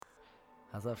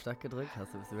Hast du auf Start gedrückt?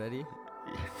 Bist du ready?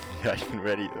 Ja, ich bin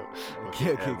ready. So.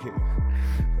 Okay.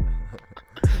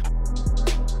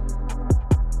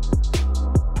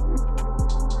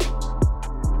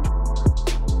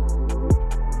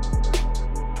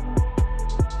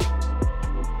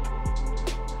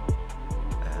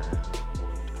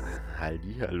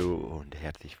 Hallihallo und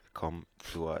herzlich willkommen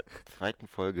zur zweiten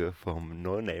Folge vom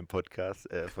No Name Podcast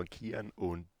von Kian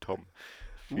und Tom.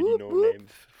 Für die Wup, No wup.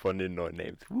 Names von den No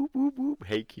Names. Wup, wup, wup.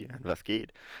 Hey Kian, was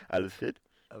geht? Alles fit?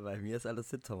 Bei mir ist alles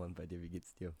fit, Tom, und bei dir, wie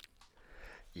geht's dir?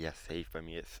 Ja, safe. Bei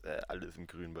mir ist alles im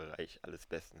grünen Bereich, alles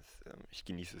bestens. Ich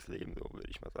genieße das Leben, so würde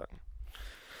ich mal sagen.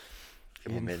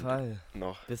 Auf jeden Fall.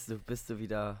 Noch. Bist du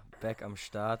wieder back am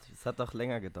Start? Es hat doch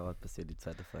länger gedauert, bis wir die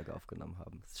zweite Folge aufgenommen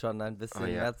haben. Es ist schon ein bisschen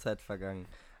mehr Zeit vergangen.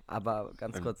 Aber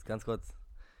ganz kurz.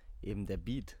 Eben der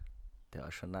Beat, der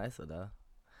war schon nice, oder?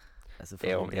 Also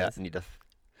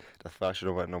Das war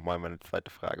schon nochmal meine zweite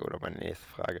Frage oder meine nächste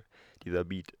Frage. Dieser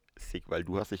Beat, sick, weil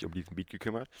du hast dich um diesen Beat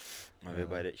gekümmert. Weil wir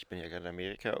beide, ich bin ja gerade in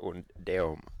Amerika und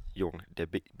der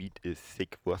Beat ist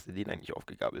sick. Wo hast du den eigentlich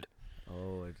aufgegabelt?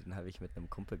 Oh, den habe ich mit einem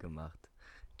Kumpel gemacht.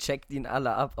 Checkt ihn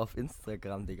alle ab auf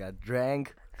Instagram, Digga.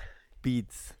 Drank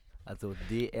Beats. Also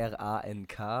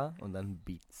D-R-A-N-K und dann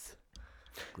Beats.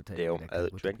 Guter Junge, der kann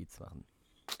gute Beats machen.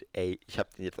 Ey, ich habe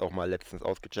den jetzt auch mal letztens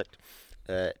ausgecheckt.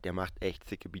 Der macht echt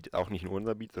sicke Beats. Auch nicht nur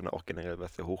unser Beat, sondern auch generell,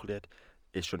 was der hochlädt.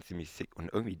 Ist schon ziemlich sick.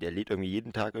 Und der lädt irgendwie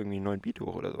jeden Tag irgendwie einen neuen Beat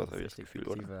hoch oder sowas, habe ich das Gefühl,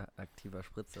 oder? Aktiver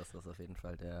Spritz, das ist auf jeden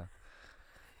Fall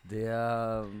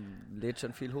der lädt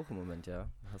schon viel hoch im Moment, ja.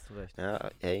 Hast du recht. Ja,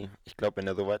 ey, ich glaube, wenn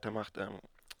er so weitermacht,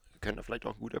 könnte er vielleicht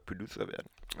auch ein guter Producer werden.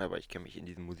 Aber ich kenne mich in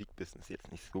diesem Musikbusiness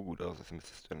jetzt nicht so gut aus. Das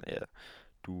müsstest du dann eher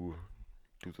du,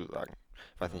 du so sagen.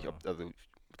 Weiß nicht,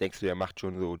 denkst du, er macht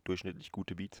schon so durchschnittlich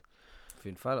gute Beats?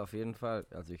 Auf jeden Fall.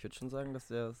 Also ich würde schon sagen, dass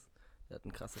der hat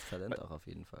ein krasses Talent auch auf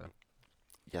jeden Fall.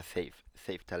 Ja,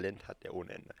 safe Talent hat der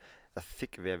ohne Ende. Das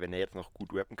sick wäre, wenn er jetzt noch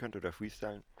gut rappen könnte oder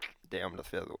freestylen.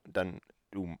 Das wäre so. Dann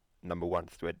du Number One,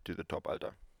 straight to the top,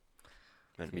 Alter.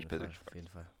 Wenn du mich persönlich fragst. Auf jeden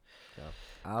Fall. Ja.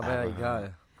 Aber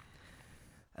egal.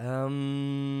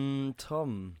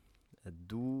 Tom,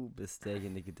 du bist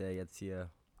derjenige, der jetzt hier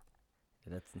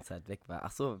in der letzten Zeit weg war.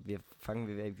 Achso, fangen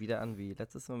wieder an wie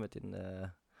letztes Mal mit den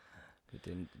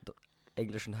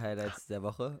englischen Highlights der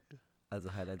Woche.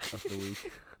 Also Highlights of the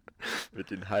Week. Mit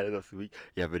den Highlights of the Week?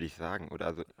 Ja, würde ich sagen. Oder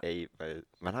also, ey, weil,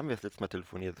 wann haben wir das letzte Mal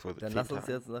telefoniert? Vor Dann lass uns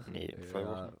jetzt noch... Nee, 2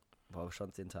 Wochen. Wow,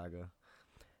 schon 10 Tage.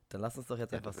 Dann lass uns doch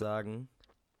jetzt einfach sagen,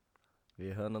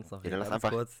 wir hören uns noch ganz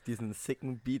kurz diesen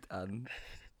sicken Beat an.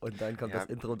 Und dann kommt das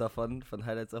Intro davon, von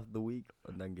Highlights of the Week.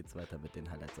 Und dann geht's weiter mit den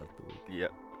Highlights of the Week. Ja,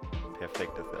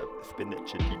 perfekt. Deshalb Spin It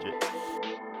Shit DJ.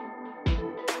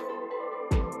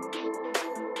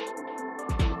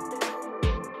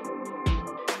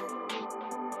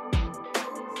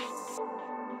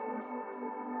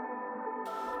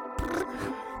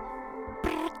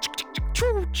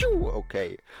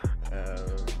 Okay.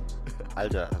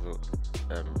 Alter, also,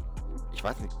 ich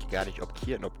weiß gar nicht, ob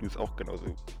du es auch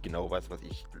genau weißt, was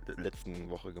ich letzten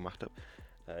Woche gemacht habe.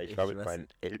 Ich war mit meinen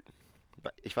Eltern.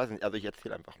 Ich weiß nicht, also ich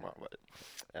erzähle einfach mal,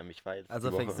 weil ich war jetzt.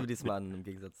 Also fängst du diesmal an, im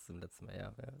Gegensatz zum letzten Mal,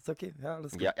 ja. Ist okay, ja,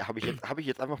 alles gut. Ja, habe ich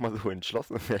jetzt einfach mal so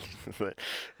entschlossen, ehrlich zu sein.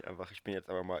 Ich bin jetzt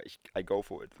einfach mal, I go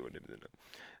for it, so in dem Sinne.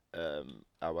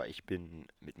 Aber ich bin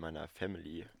mit meiner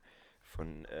Family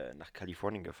nach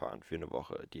Kalifornien gefahren für eine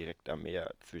Woche, direkt am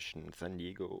Meer zwischen San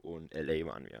Diego und LA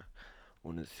waren wir.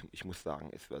 Und ich muss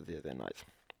sagen, es war sehr, sehr nice.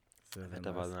 Sehr, sehr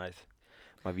Wetter nice. war nice.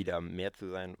 Mal wieder am Meer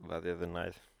zu sein, war sehr, sehr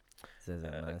nice. Sehr,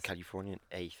 sehr nice. Kalifornien,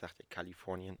 ey, ich sagte,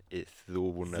 Kalifornien ist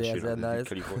so wunderschön. Sehr, sehr nice.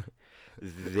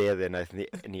 Sehr, sehr nice.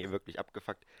 Nee, wirklich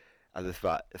abgefuckt. Also es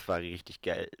war richtig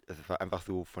geil. Es war einfach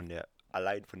so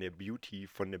allein von der Beauty,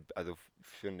 von der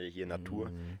hier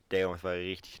Natur, es war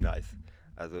richtig nice.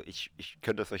 Also ich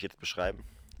könnte es euch jetzt beschreiben.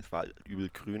 Es war übel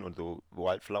grün und so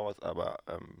Wildflowers, aber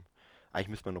eigentlich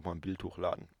müsste man nochmal ein Bild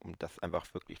hochladen, um das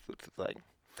einfach wirklich so zu zeigen.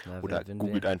 Ja, oder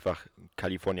googelt einfach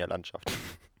California Landschaft.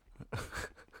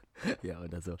 Ja,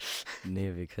 oder so.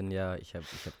 Nee, wir können ja, ich hab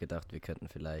gedacht, wir könnten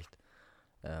vielleicht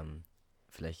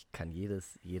kann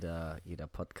jeder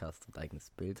Podcast ein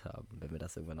eigenes Bild haben, wenn wir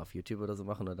das irgendwann auf YouTube oder so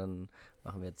machen, und dann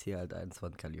machen wir jetzt hier halt eins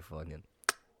von Kalifornien.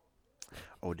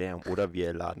 Oh damn, oder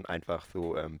wir laden einfach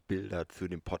so Bilder zu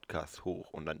dem Podcast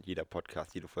hoch und dann jede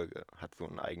Folge hat so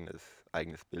ein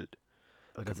eigenes Bild.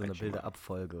 Oder so eine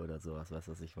Bilderabfolge oder sowas, weißt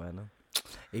du, was ich meine?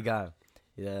 Egal.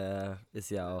 Ja, ist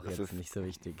ja auch jetzt nicht so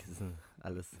wichtig. Das ist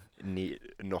alles. Nee,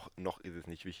 noch ist es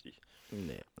nicht wichtig.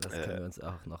 Nee, das können wir uns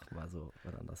auch noch mal so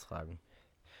anders fragen.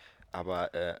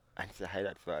 Aber eins der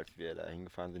Highlights war, als wir da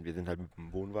hingefahren sind, wir sind halt mit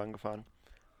dem Wohnwagen gefahren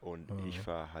und ich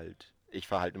fahre halt ich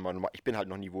fahre halt immer, ich bin halt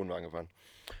noch nie Wohnwagen gefahren.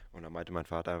 Und dann meinte mein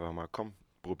Vater einfach mal, komm,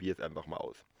 probier es einfach mal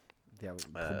aus. Ja,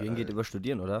 probieren geht über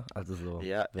Studieren, oder? Also so,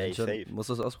 Ja, wenn schon, safe. musst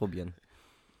du es ausprobieren.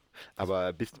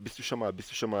 Aber bist du schon mal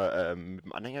mit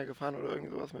dem Anhänger gefahren oder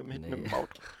irgend sowas hinten mit Nee. dem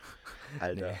Auto?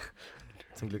 Alter. Nee,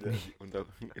 zum Glück nicht.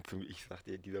 Ich sag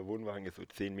dir, dieser Wohnwagen ist so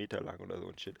 10 Meter lang oder so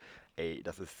und shit. Ey,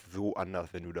 das ist so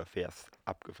anders, wenn du da fährst.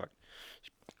 Abgefuckt.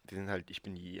 Ich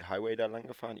bin die Highway da lang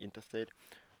gefahren, die Interstate.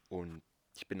 Und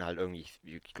ich bin halt irgendwie,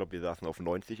 ich glaube, wir saßen auf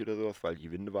 90 oder sowas, weil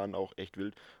die Winde waren auch echt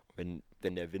wild. Und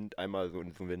wenn der Wind einmal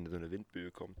wenn so eine Windböe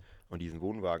kommt und diesen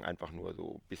Wohnwagen einfach nur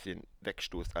so ein bisschen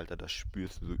wegstoßt, Alter, das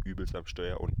spürst du so übelst am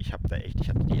Steuer. Und ich hatte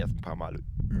die ersten paar Male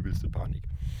übelste Panik.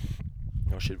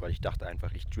 Oh shit, weil ich dachte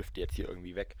einfach, ich drifte jetzt hier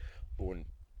irgendwie weg und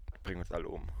bringe uns alle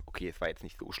um. Okay, es war jetzt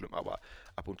nicht so schlimm, aber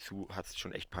ab und zu hat es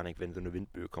schon echt Panik, wenn so eine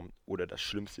Windböe kommt. Oder das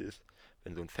Schlimmste ist,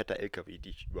 wenn so ein fetter LKW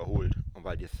dich überholt. Und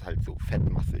weil das halt so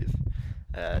Fettmasse ist,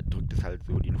 drückt es halt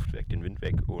so die Luft weg, den Wind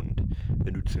weg. Und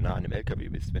wenn du zu nah an dem LKW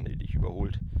bist, wenn er dich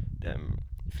überholt, dann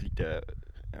fliegt der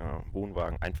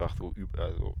Wohnwagen einfach so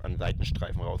also an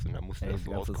Seitenstreifen raus und dann musst du Ey, das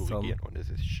so auskorrigieren und es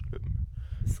ist schlimm.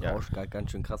 Es Ja, rauscht gerade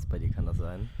ganz schön krass bei dir, kann das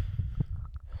sein?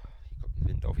 hier kommt ein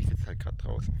Wind auf, ich sitze halt gerade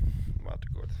draußen. Warte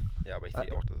kurz. Ja, aber ich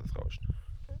sehe auch, dass es rauscht.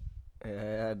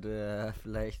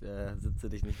 Vielleicht sitzt du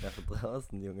dich nicht nach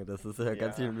draußen, Junge. Das ist ja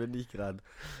ganz Ja, schön windig gerade.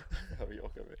 habe ich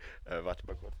auch gemerkt. Warte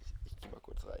mal kurz, ich gehe mal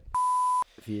kurz rein.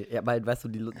 Ja, aber weißt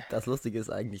du, das Lustige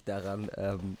ist eigentlich daran,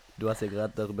 du hast ja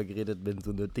gerade darüber geredet, wenn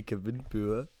so eine dicke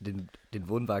Windböe den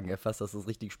Wohnwagen erfasst, dass du es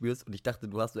richtig spürst. Und ich dachte,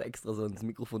 du hast so extra so ins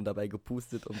Mikrofon dabei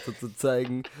gepustet, um so zu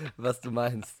zeigen, was du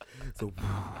meinst. So.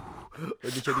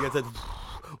 Und ich höre die ganze Zeit.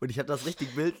 Und ich habe das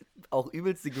richtig wild, auch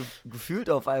übelst gefühlt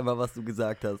auf einmal, was du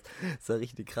gesagt hast. Das war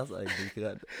richtig krass eigentlich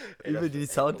gerade. Übel die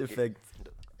Soundeffekte.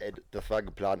 Ey, das war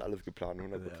geplant, alles geplant,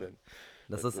 100%. Ja.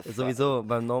 Das ist Das sowieso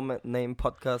beim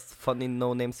No-Name-Podcast von den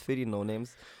No-Names für die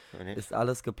No-Names Nee. ist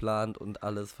alles geplant und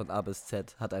alles von A bis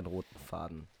Z hat einen roten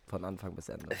Faden. Von Anfang bis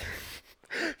Ende.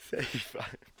 Safe.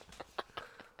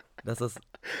 Das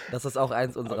ist auch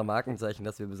eins unserer Markenzeichen,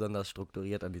 dass wir besonders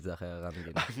strukturiert an die Sache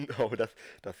herangehen. No,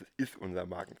 das ist unser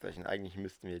Markenzeichen. Eigentlich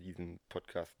müssten wir diesen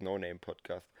Podcast,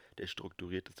 No-Name-Podcast, der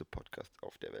strukturierteste Podcast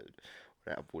auf der Welt.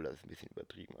 Oder, obwohl das ist ein bisschen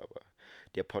übertrieben, aber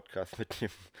der Podcast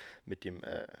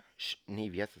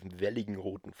wie heißt das, welligen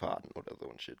roten Faden oder so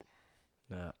ein Shit.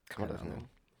 Ja, Kann man das nennen?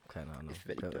 Keine Ahnung. Ist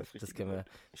wellig das Das richtige Wort?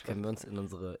 können wir uns in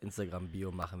unsere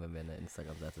Instagram-Bio machen, wenn wir eine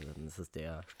Instagram-Seite sind. Das ist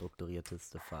der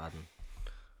strukturierteste Faden.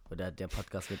 Oder der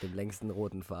Podcast mit dem längsten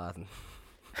roten Faden.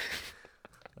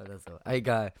 Oder so.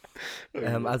 Egal.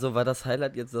 Also war das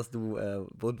Highlight jetzt, dass du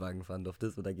Wohnwagen fahren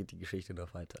durftest oder geht die Geschichte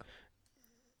noch weiter?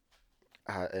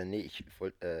 Nee,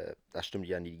 das stimmt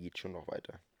ja, die geht schon noch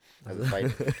weiter. Also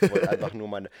ich wollte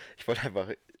einfach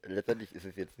letztendlich ist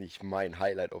es jetzt nicht mein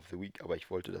Highlight of the Week, aber ich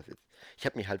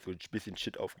habe mir halt so ein bisschen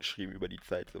Shit aufgeschrieben über die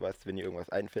Zeit, so weißt, wenn dir irgendwas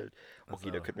einfällt, okay,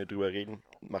 da könnten wir drüber reden,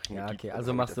 mach ich Ja, Notizen, okay, also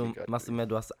dann machst hab ich du mehr,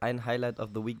 du hast ein Highlight of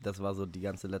the Week, das war so die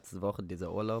ganze letzte Woche,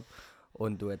 dieser Urlaub,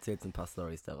 und du erzählst ein paar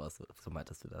Stories daraus, so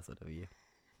meintest du das, oder wie?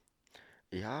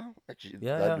 Ja, actually,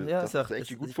 Ja, das ist auch, ist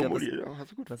echt gut ich glaub, formuliert, ja,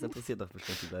 hast du gut das formuliert. interessiert doch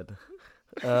bestimmt die Leute.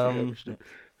 Ja, Ähm, bestimmt.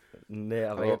 nee,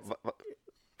 aber Aber jetzt,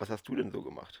 was hast du denn so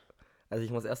gemacht? also ich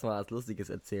muss erstmal was Lustiges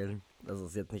erzählen. Das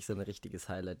ist jetzt nicht so ein richtiges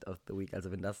Highlight of the Week. Also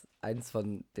wenn das eins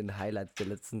von den Highlights der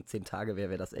letzten 10 Tage wäre,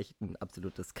 wäre das echt ein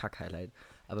absolutes Kack-Highlight.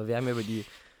 Aber wir haben ja über die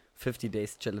 50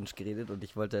 Days Challenge geredet und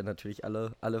ich wollte natürlich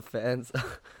alle Fans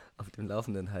auf dem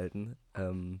Laufenden halten.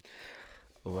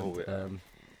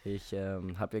 Ich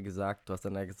habe ja gesagt, du hast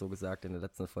dann ja so gesagt in der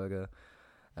letzten Folge,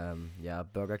 ja,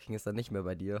 Burger King ist dann nicht mehr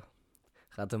bei dir.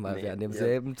 Rate mal, Nee, wer an ja.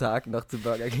 demselben Tag noch zu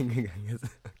Burger King gegangen ist.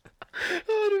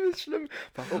 Oh, du bist schlimm.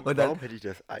 Und dann- Warum hätte ich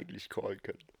das eigentlich callen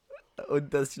können?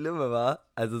 Und das Schlimme war,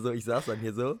 also so, ich saß dann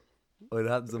hier so und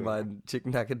hab so meinen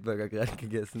Chicken Nugget Burger gerade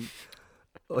gegessen.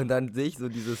 Und dann sehe ich so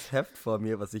dieses Heft vor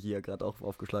mir, was ich hier gerade auch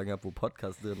aufgeschlagen habe, wo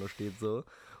Podcast drin steht so.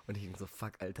 Und ich denke so,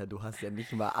 fuck, Alter, du hast ja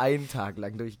nicht mal einen Tag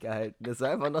lang durchgehalten. Das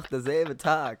war einfach noch derselbe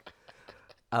Tag.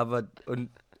 Aber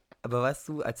weißt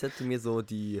du, als hätte mir so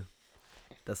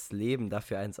das Leben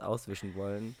dafür eins auswischen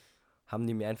wollen, haben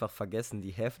die mir einfach vergessen,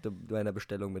 die Hälfte meiner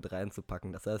Bestellung mit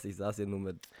reinzupacken. Das heißt, ich saß hier nur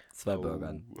mit 2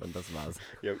 Burgern und das war's.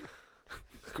 Ja,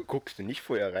 guckst du nicht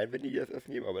vorher rein, wenn die dir das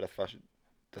Essen geben, aber das war ist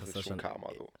schon- schon Karma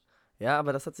so. Ja,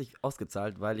 aber das hat sich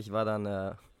ausgezahlt, weil ich war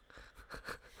dann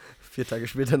 4 Tage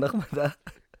später nochmal da.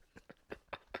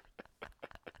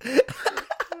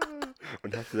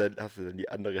 Und hast du dann die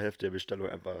andere Hälfte der Bestellung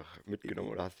einfach mitgenommen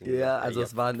oder hast du Ja, gesagt, also ey,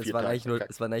 es waren Tage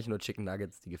eigentlich nur Chicken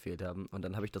Nuggets, die gefehlt haben. Und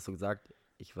dann habe ich das so gesagt,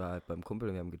 ich war halt beim Kumpel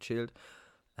und wir haben gechillt,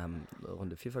 haben eine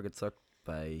Runde FIFA gezockt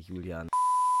bei Julian.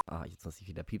 Jetzt muss ich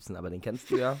wieder piepsen, aber den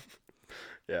kennst du ja.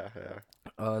 Ja.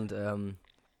 Und dann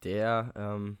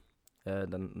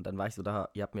war ich so da,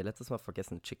 ihr habt mir letztes Mal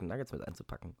vergessen, Chicken Nuggets mit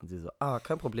einzupacken. Und sie so,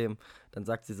 kein Problem. Dann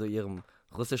sagt sie so ihrem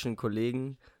russischen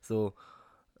Kollegen so,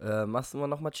 machst du mal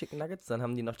nochmal Chicken Nuggets? Dann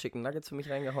haben die noch Chicken Nuggets für mich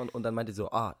reingehauen und dann meinte sie so,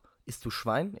 isst du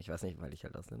Schwein? Ich weiß nicht, weil ich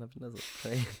halt Ausländer bin. Also.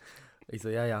 Ich so,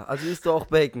 ja. Also isst du auch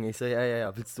Bacon? Ich so,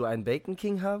 ja. Willst du einen Bacon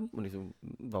King haben? Und ich so,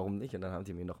 warum nicht? Und dann haben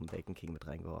sie mir noch einen Bacon King mit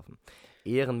reingeworfen.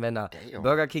 Ehrenmänner.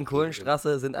 Burger King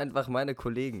Kohlenstraße sind einfach meine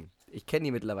Kollegen. Ich kenne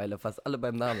die mittlerweile fast alle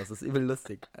beim Namen. Das ist übel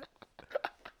lustig.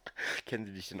 Kennen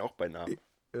sie dich denn auch bei Namen?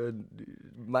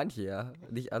 Manche, ja.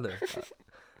 Nicht alle.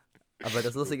 Aber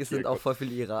das Lustige ist, sind auch voll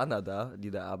viele Iraner da,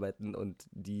 die da arbeiten und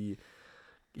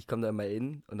ich komme da immer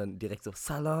in und dann direkt so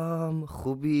Salam,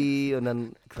 Rubi und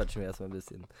dann quatschen wir erstmal ein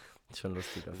bisschen. Ist schon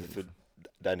lustig auf jeden Fall.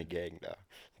 Deine Gang da.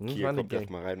 Hier kommt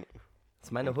erstmal rein. Das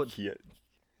ist meine Hood. Hier,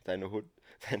 deine Hood,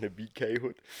 deine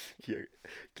BK-Hood. Hier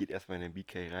geht erstmal in den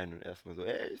BK rein und erstmal so,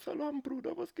 ey, Salam,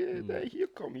 Bruder, was geht? Ey, hier,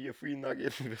 komm, hier, Free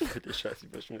Nuggets, du wirst mit dir Scheiß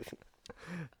überschmissen.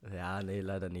 Ja, nee,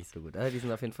 leider nicht so gut. Aber die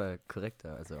sind auf jeden Fall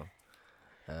korrekter, also.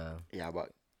 Ja, aber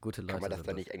gute Leute. Kann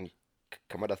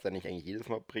man das dann nicht eigentlich jedes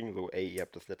Mal bringen? So, ey, ihr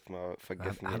habt das letzte Mal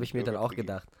vergessen. Habe ich mir dann auch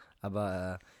gedacht.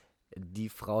 Aber die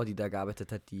Frau, die da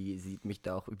gearbeitet hat, die sieht mich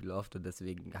da auch übel oft und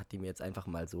deswegen hat die mir jetzt einfach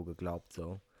mal so geglaubt,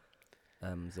 so.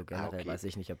 So generell weiß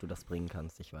ich nicht, ob du das bringen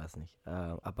kannst, ich weiß nicht.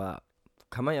 Aber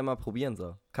kann man ja mal probieren,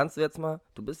 so. Kannst du jetzt mal,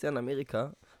 du bist ja in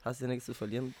Amerika, hast ja nichts zu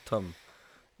verlieren. Tom,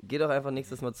 geh doch einfach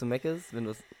nächstes Mal zu Mc's, wenn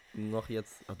du es noch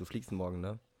jetzt, du fliegst morgen,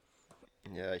 ne?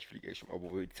 Ja, ich fliege echt schon,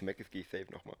 aber zu Mc's gehe ich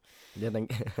safe nochmal. Ja, dann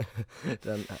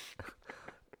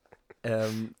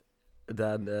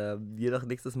je nach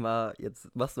nächstes Mal,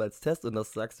 jetzt machst du als Test und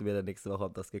das sagst du mir dann nächste Woche,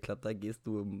 ob das geklappt hat. Gehst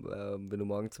du, wenn du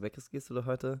morgen zu Mc's gehst oder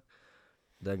heute,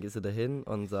 dann gehst du da hin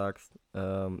und sagst,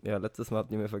 letztes Mal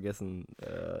habt ihr mir vergessen,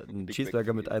 einen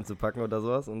Cheeseburger mit einzupacken oder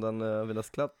sowas und dann, wenn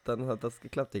das klappt, dann hat das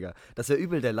geklappt, Digga. Das wäre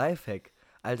übel der Lifehack.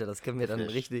 Alter, das können wir dann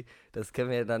das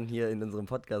können wir dann hier in unserem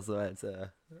Podcast so als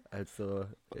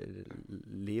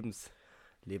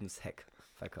Lebenshack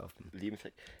verkaufen.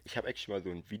 Lebenshack. Ich habe actually mal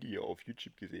so ein Video auf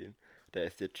YouTube gesehen. Da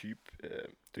ist der Typ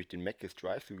durch den Mc's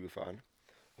Drive-Thru gefahren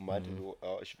und meinte so,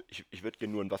 ich würde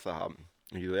gerne nur ein Wasser haben.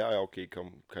 Und ich so, ja, okay,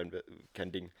 komm,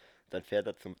 kein Ding. Dann fährt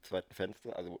er zum zweiten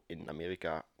Fenster, also in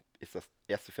Amerika ist das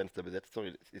erste Fenster besetzt,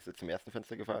 ist er zum ersten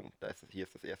Fenster gefahren, hier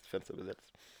ist das erste Fenster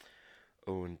besetzt.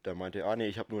 Und da meinte er, nee,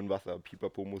 ich habe nur ein Wasser,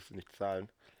 Pipapo musst du nicht zahlen.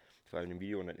 Das war in dem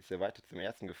Video und dann ist er weiter zum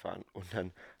ersten gefahren und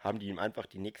dann haben die ihm einfach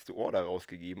die nächste Order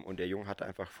rausgegeben und der Junge hatte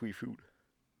einfach Free Food.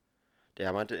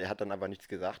 Der meinte, er hat dann aber nichts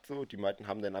gesagt so, die meinten,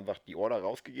 haben dann einfach die Order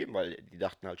rausgegeben, weil die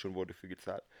dachten halt schon, wurde für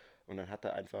gezahlt. Und dann hat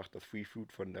er einfach das Free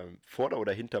Food von dem Vorder-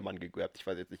 oder Hintermann gegrabt, ich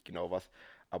weiß jetzt nicht genau was,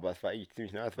 aber es war eigentlich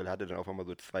ziemlich nice, weil er hatte dann auf einmal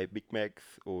so 2 Big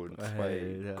Macs und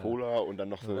 2 Cola und dann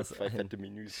noch so 2 fette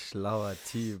Menüs. Schlauer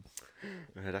Typ.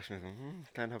 Und da dachte ich mir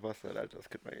so, kleiner Bastard, Alter, das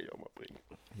könnte man eigentlich auch mal bringen.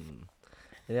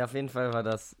 Ja, auf jeden Fall war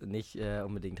das nicht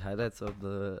unbedingt Highlights of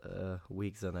the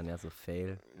Week, sondern eher so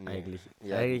Fail. Nee.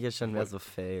 Eigentlich ist schon mehr so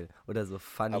Fail. Oder so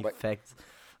Funny Facts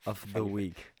of the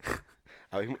Week.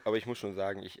 Aber ich muss schon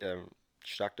sagen,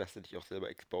 stark, dass du dich auch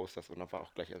selber exposed hast und einfach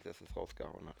auch gleich als erstes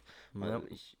rausgehauen hast. Ja.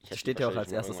 Das steht ja auch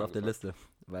als erstes auf der Liste,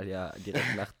 weil ja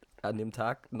direkt an dem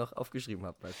Tag noch aufgeschrieben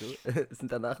habe, weißt du?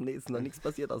 Ist noch nichts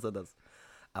passiert außer das.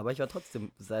 Aber ich war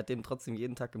seitdem trotzdem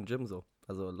jeden Tag im Gym so.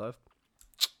 Also läuft.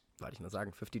 Wollte ich nur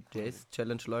sagen, 50 Days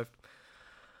Challenge läuft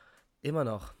immer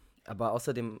noch. Aber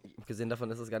außerdem, gesehen davon,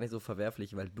 ist es gar nicht so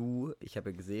verwerflich, weil ich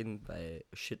habe ja gesehen, bei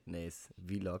Shitnays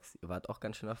Vlogs, ihr wart auch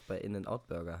ganz schön oft bei In-N-Out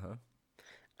Burger, ha?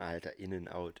 Alter,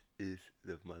 In-N-Out is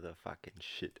the motherfucking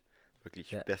shit.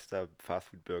 Wirklich bester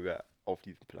Fastfood-Burger auf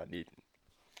diesem Planeten.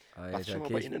 Alter, warst du schon mal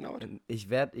bei In-N-Out? Ich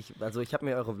habe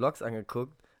mir eure Vlogs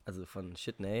angeguckt, also von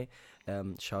Shitney,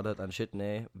 Shoutout an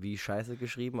Shitney, wie Scheiße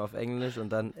geschrieben auf Englisch und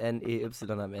dann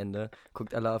N-E-Y am Ende.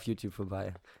 Guckt alle auf YouTube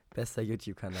vorbei. Bester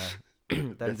YouTube-Kanal.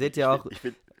 Dann seht ihr auch,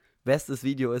 bestes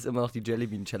Video ist immer noch die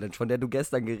Jellybean Challenge, von der du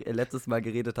letztes Mal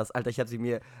geredet hast. Alter, ich habe sie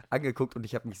mir angeguckt und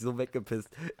ich habe mich so weggepisst.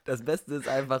 Das Beste ist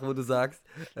einfach, wo du sagst,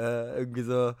 irgendwie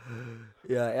so,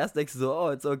 ja, erst denkst du so,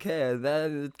 oh, it's okay, and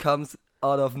then it comes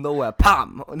out of nowhere,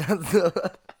 pam! Und dann so,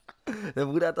 der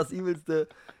Bruder hat das übelste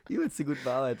gut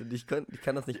bearbeitet. Ich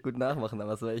kann das nicht gut nachmachen,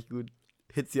 aber es war echt gut.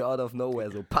 Hits you out of nowhere,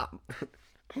 so pam!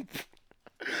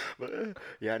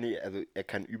 Ja, nee, also er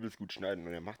kann übelst gut schneiden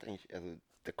und er macht eigentlich, also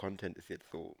der Content ist jetzt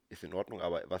so, ist in Ordnung,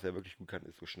 aber was er wirklich gut kann,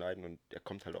 ist so schneiden und er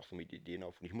kommt halt auch so mit Ideen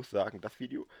auf. Und ich muss sagen, das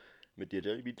Video mit der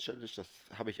Jellybean Challenge, das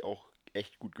habe ich auch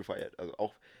echt gut gefeiert. Also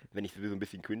auch, wenn ich sowieso ein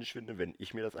bisschen cringe finde, wenn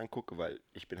ich mir das angucke, weil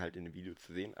ich bin halt in dem Video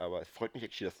zu sehen, aber es freut mich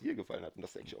actually, dass dir gefallen hat und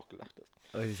dass du eigentlich auch gelacht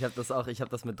hast. Ich habe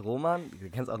das mit Roman, du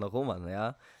kennst auch noch Roman,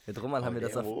 ja? Mit Roman haben wir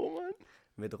das Roman?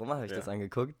 Mit Roman habe ich das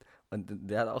angeguckt und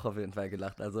der hat auch auf jeden Fall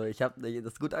gelacht. Also das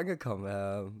ist gut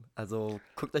angekommen. Also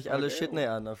guckt euch alle Shitney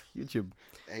an auf YouTube.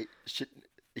 Ey,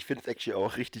 ich finde es actually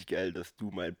auch richtig geil, dass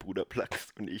du meinen Bruder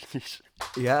plagst und ich nicht.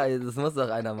 Ja, das muss doch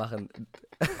einer machen.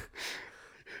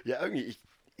 Ja, irgendwie,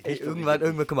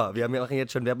 irgendwann, guck mal, wir machen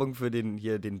jetzt schon Werbung für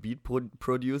den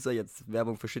Beat-Producer, jetzt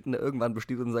Werbung für Shitney. Irgendwann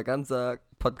besteht unser ganzer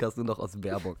Podcast nur noch aus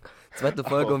Werbung. Zweite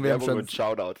Folge und wir haben schon... und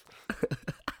Shoutouts.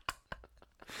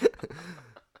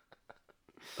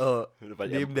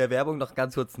 Neben der Werbung noch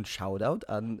ganz kurz ein Shoutout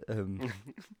an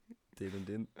den und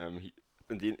den.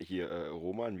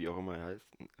 Roman, wie auch immer er heißt.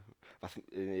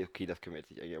 Okay, das können wir jetzt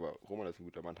nicht eigentlich, aber Roman ist ein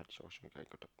guter Mann, hatte ich auch schon keinen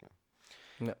Kontakt mehr.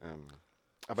 Ja.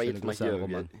 Aber Schöne jetzt mal hier,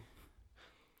 Roman.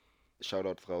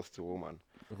 Shoutouts raus zu Roman.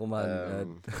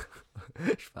 Roman,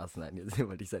 Spaß, nein, jetzt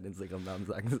wollte ich seinen Instagram-Namen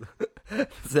sagen.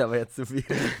 Das wäre aber jetzt zu viel.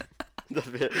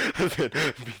 Das wäre ein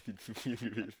bisschen zu viel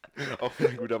gewesen. Auch wenn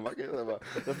er ein guter Mann ist, aber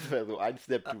das wäre so ein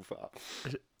Step too far.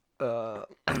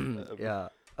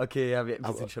 Ja, okay, ja, wir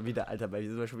sind schon wieder, Alter, wir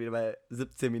sind schon wieder bei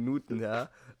 17 Minuten, ja.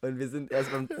 Und wir sind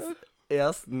erst beim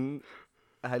ersten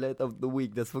Highlight of the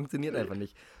Week. Das funktioniert einfach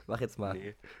nicht. Mach jetzt mal.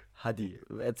 Nee. Hadi,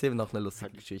 erzähl noch eine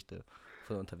lustige Geschichte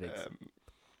von unterwegs.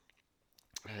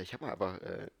 Ich habe mal aber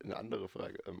eine andere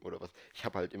Frage, oder was? Ich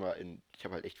habe halt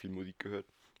echt viel Musik gehört,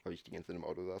 weil ich die ganze Zeit im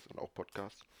Auto saß und auch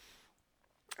Podcasts.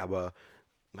 Aber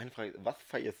meine Frage ist, was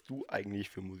feierst du eigentlich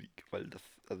für Musik? Weil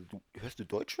hörst du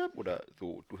Deutschrap oder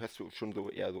so? Du hörst schon so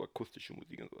eher so akustische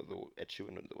Musik, so Ed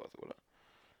Sheeran und sowas, oder?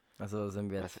 Also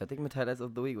sind wir jetzt fertig mit Highlights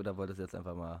of the Week oder wolltest du jetzt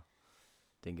einfach mal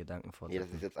den Gedanken fortsetzen? Nee,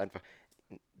 das ist jetzt einfach,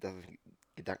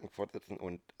 Gedanken fortsetzen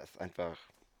und es ist einfach...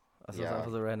 Achso, ist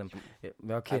einfach so random.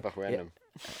 Ja, okay. Einfach random.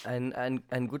 Ja,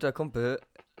 ein guter Kumpel,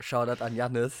 Shoutout an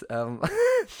Jannis,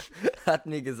 hat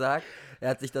mir gesagt, er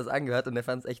hat sich das angehört und er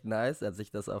fand es echt nice. Er hat sich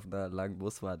das auf einer langen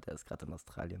Busfahrt, der ist gerade in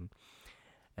Australien,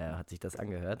 er hat sich das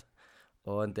angehört.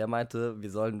 Und der meinte, wir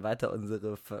sollen weiter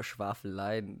unsere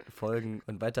Verschwafeleien folgen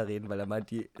und weiterreden, weil er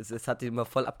meint, es hat ihn immer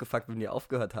voll abgefuckt, wenn wir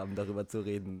aufgehört haben, darüber zu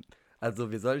reden. Also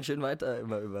wir sollen schön weiter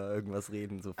immer über irgendwas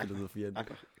reden, so philosophieren.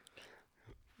 Einfach.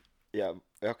 Ja,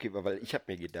 okay, weil ich habe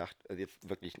mir gedacht, also jetzt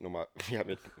wirklich nochmal, wir haben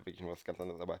jetzt wirklich noch was ganz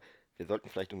anderes, aber wir sollten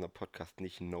vielleicht unseren Podcast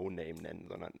nicht No Name nennen,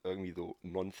 sondern irgendwie so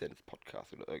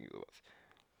Nonsense-Podcast oder irgendwie sowas.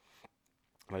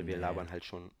 Weil wir labern halt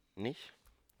schon nicht.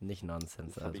 Nicht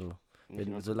Nonsense, also.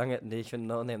 Ich finde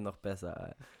No Name noch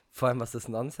besser. Vor allem, was ist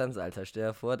Nonsense, Alter? Stell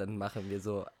dir vor, dann machen wir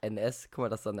so NS, guck mal,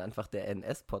 das ist dann einfach der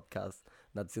NS-Podcast,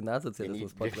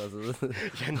 Nationalsozialismus-Podcast.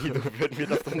 Ja, nee, du würden wir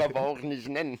das dann aber auch nicht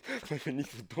nennen, weil wir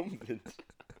nicht so dumm sind.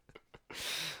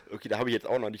 Okay, da habe ich jetzt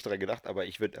auch noch nicht dran gedacht, aber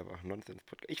ich würde einfach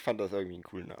Nonsense-Podcast. Ich fand das irgendwie einen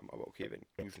coolen Namen, aber okay, wenn du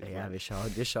es nicht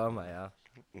magst. Wir schauen mal, ja.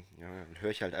 Ja,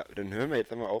 dann hören wir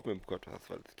jetzt einmal auf mit dem Podcast,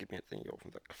 weil das geht mir jetzt nicht auf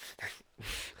den Sack.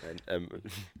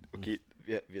 Okay,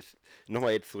 wir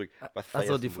nochmal jetzt zurück. Was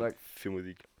feierst die Frage für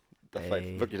Musik? Das war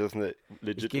jetzt wirklich, das ist eine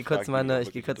legit Frage.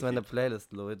 Ich gehe kurz meine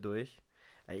Playlist durch.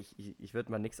 Ich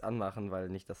würde mal nichts anmachen, weil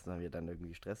nicht, dass wir dann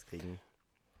irgendwie Stress kriegen.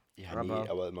 Ja,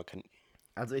 aber man kann...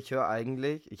 Also ich höre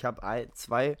eigentlich, ich habe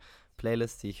 2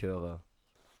 Playlists, die ich höre.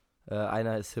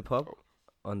 Einer ist Hip-Hop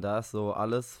und da ist so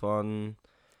alles von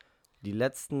die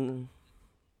letzten,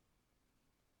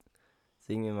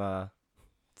 sagen wir mal,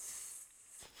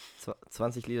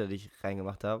 20 Lieder, die ich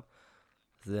reingemacht habe,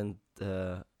 sind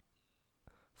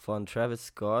von Travis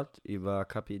Scott über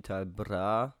Capital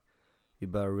Bra,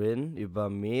 über Rin, über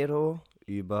Mero,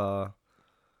 über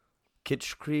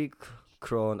Kitsch Creek,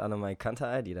 Crow und Annemai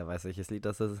Kanter, jeder weiß, welches Lied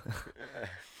das ist.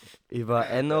 Über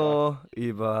Enno,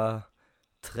 über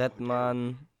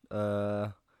Trettmann,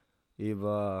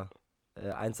 über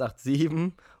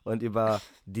 187 und über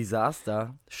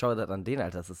Disaster. Schaut an den,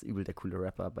 Alter, das ist übel der coole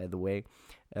Rapper, by the way.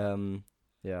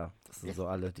 Ja, das sind so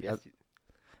alle.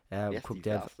 Guck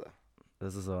dir.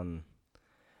 Das ist so ein.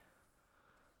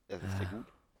 Das ist sehr gut.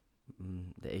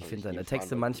 Ich finde seine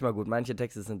Texte manchmal gut. Manche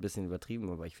Texte sind ein bisschen übertrieben,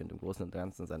 aber ich finde im Großen und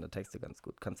Ganzen seine Texte ganz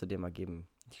gut. Kannst du dir mal geben?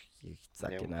 Ich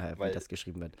sag dir nachher, wie das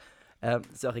geschrieben wird.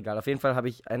 Ist auch egal. Auf jeden Fall habe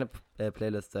ich eine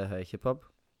Playlist, da höre ich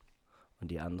Hip-Hop. Und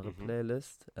die andere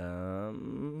Playlist, das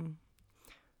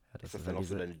ist dann auch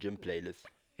so deine Gym-Playlist.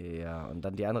 Ja, und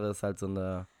dann die andere ist halt so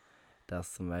eine, da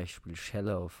ist zum Beispiel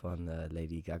Shallow von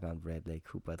Lady Gaga und Bradley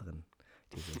Cooper drin.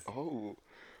 Oh,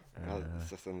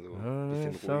 ist das dann so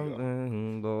ein bisschen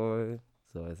ruhiger? Boy.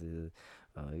 So ist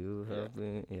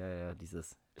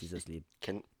dieses, dieses Lied.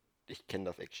 Ich kenn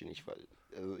das actually nicht, weil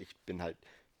ich bin halt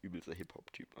übelster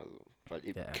Hip-Hop-Typ, also weil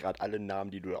eben gerade alle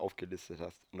Namen, die du da aufgelistet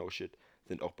hast, no shit,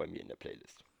 sind auch bei mir in der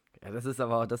Playlist. Ja, das sind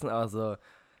aber so,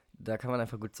 da kann man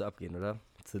einfach gut zu abgehen, oder?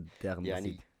 Zu deren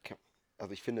Musik. Nee,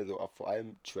 also ich finde so auch vor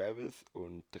allem Travis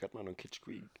und Trettmann und Kitsch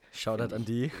Creek. Shoutout an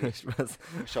die. Spaß.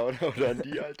 Shoutout an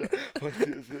die, Alter, was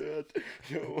ihr es hört.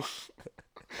 Jo.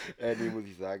 Nee, muss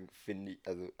ich sagen, finde ich,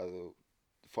 also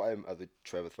vor allem, also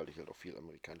Travis, weil ich halt auch viel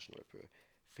amerikanischen Rap höre,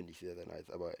 finde ich sehr, sehr nice.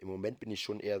 Aber im Moment bin ich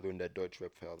schon eher so in der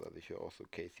Deutschrap-Phase. Also ich höre auch so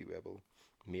Casey Rebel,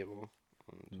 Mero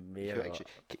und ich höre actually,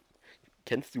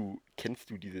 kennst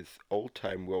du dieses Old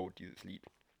Time Road, dieses Lied?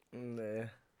 Nee.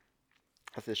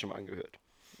 Hast du das schon mal angehört?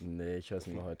 Nee, ich höre es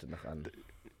mir heute noch an.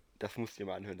 Das musst du dir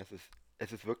mal anhören.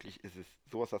 Es ist wirklich,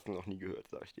 sowas hast du noch nie gehört,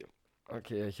 sag ich dir.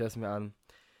 Okay, ich höre es mir an.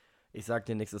 Ich sag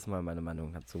dir nächstes Mal meine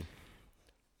Meinung dazu.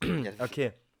 Ja,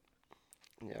 Okay.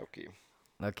 Ja, okay.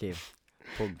 Okay.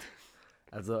 Punkt.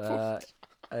 Also,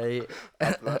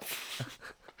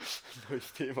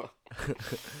 Neues Thema.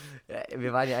 ja,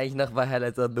 wir waren ja eigentlich noch bei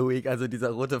Highlights of the Week. Also dieser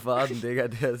rote Faden, Digga,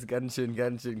 der ist ganz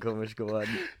schön komisch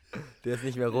geworden. Der ist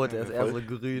nicht mehr rot, der ist eher so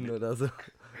grün oder so.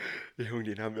 Junge,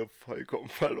 den haben wir vollkommen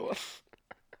verloren.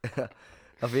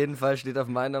 Auf jeden Fall steht auf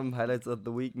meinem Highlights of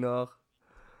the Week noch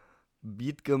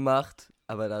Beat gemacht.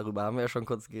 Aber darüber haben wir ja schon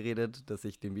kurz geredet, dass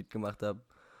ich den Beat gemacht habe.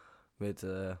 Mit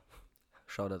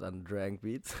Shoutout an Drank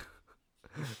Beats.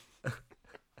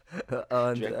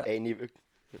 Und,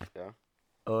 ja.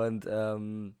 Und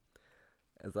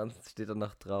sonst steht da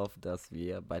noch drauf, dass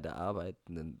wir bei der Arbeit,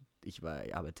 ich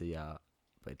arbeite ja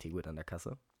bei Tegut an der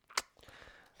Kasse.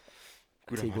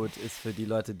 Tegut ist für die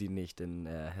Leute, die nicht in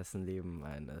Hessen leben,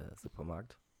 ein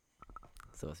Supermarkt.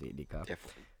 Sowas wie Edeka.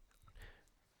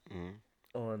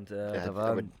 Und da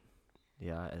war,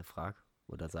 frag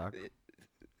oder sag.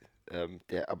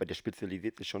 Aber der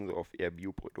spezialisiert sich schon so auf eher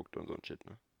Bioprodukte und so ein Shit,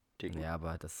 ne? Tegut. Ja,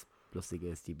 aber das Lustige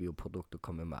ist, die Bioprodukte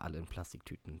kommen immer alle in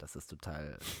Plastiktüten. Das ist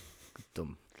total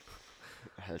dumm.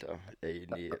 Alter, ey,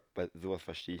 nee, bei sowas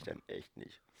verstehe ich dann echt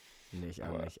nicht. Nee, ich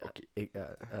auch nicht. Okay.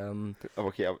 Aber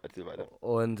okay, erzähl weiter.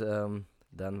 Und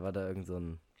dann war da irgend so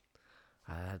ein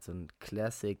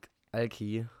Classic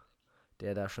Alki,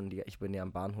 der da schon, ich bin ja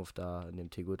am Bahnhof da in dem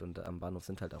Tegut und am Bahnhof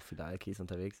sind halt auch viele Alkis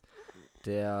unterwegs.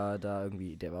 Der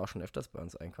war auch schon öfters bei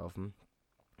uns einkaufen.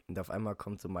 Und auf einmal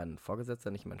kommt so mein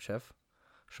Vorgesetzter, nicht mein Chef.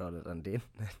 Schaut an den.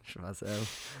 Spaß.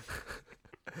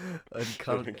 Und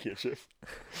kommt.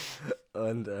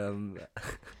 Und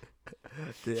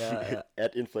er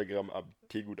hat Instagram am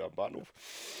Tegut am Bahnhof.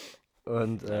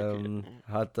 Und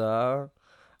hat da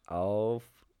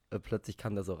plötzlich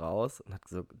kam der so raus und hat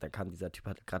so, da kam dieser Typ,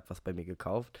 hat gerade was bei mir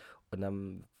gekauft und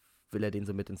dann will er den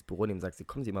so mit ins Büro nehmen, sagt sie,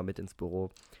 kommen Sie mal mit ins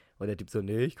Büro. Und der Typ so,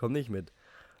 nee, ich komme nicht mit.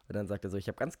 Und dann sagt er so, ich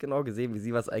habe ganz genau gesehen, wie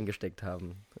Sie was eingesteckt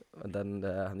haben. Und dann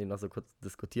haben die noch so kurz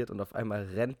diskutiert und auf einmal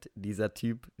rennt dieser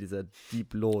Dieb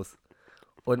los.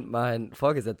 Und mein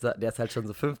Vorgesetzter, der ist halt schon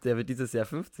so der wird dieses Jahr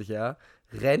 50, ja,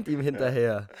 rennt ihm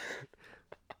hinterher.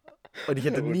 Und ich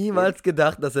hätte niemals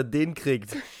gedacht, dass er den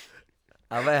kriegt.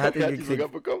 Aber er hat ihn gekriegt.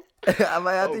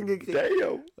 Aber er hat ihn gekriegt.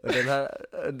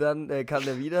 Und dann kam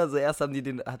er wieder. So erst haben die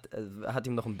hat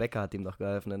ihm noch ein Bäcker, hat ihm noch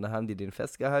geholfen. Und dann haben die den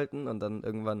festgehalten und dann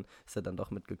irgendwann ist er dann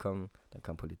doch mitgekommen. Dann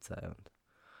kam Polizei und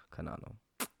keine Ahnung.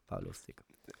 War lustig.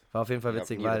 War auf jeden Fall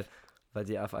witzig, weil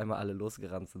die auf einmal alle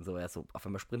losgerannt sind. So, so, auf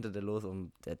einmal sprintet er los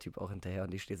und der Typ auch hinterher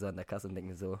und ich stehe so an der Kasse und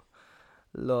denke so,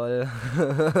 lol.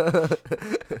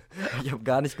 Ich habe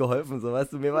gar nicht geholfen, so,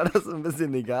 weißt du, mir war das so ein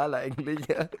bisschen egal eigentlich.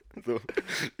 So,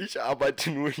 ich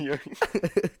arbeite nur hier.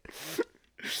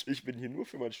 Ich bin hier nur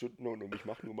für meinen Stundenlohn und ich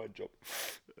mache nur meinen Job.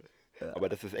 Ja. Aber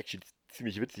das ist actually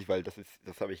ziemlich witzig, weil das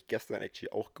habe ich gestern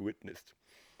actually auch gewitnessed.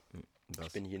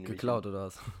 Ich bin hier geklaut oder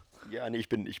was? Ja, nee, ich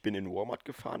bin in Walmart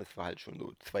gefahren. Es war halt schon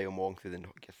so 2 Uhr morgens. Wir sind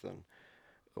gestern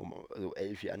um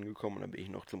 11 Uhr angekommen und dann bin ich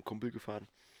noch zum Kumpel gefahren.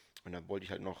 Und dann wollte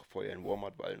ich halt noch vorher in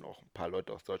Walmart, weil noch ein paar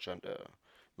Leute aus Deutschland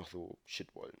noch so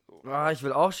Shit wollen. So. Ich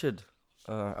will auch Shit.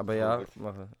 Aber ja,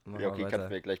 mach ja, okay, kannst du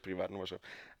mir gleich Privatnummer schreiben.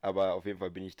 Aber auf jeden Fall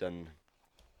bin ich dann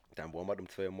da in Walmart um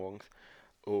 2 Uhr morgens.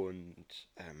 Und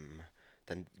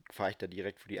dann fahre ich da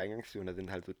direkt vor die Eingangstür und da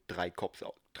sind halt so 3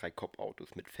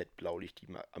 Cop-Autos mit fett Blaulicht.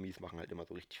 Die Amis machen halt immer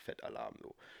so richtig fett Alarm.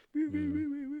 So.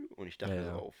 Und ich dachte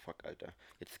mir so, oh fuck, Alter.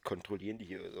 Jetzt kontrollieren die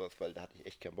hier oder sowas, weil da hatte ich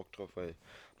echt keinen Bock drauf, weil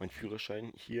mein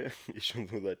Führerschein hier ist schon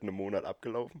so seit einem Monat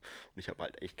abgelaufen. Und ich habe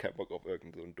halt echt keinen Bock auf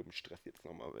irgendeinen so einen dummen Stress jetzt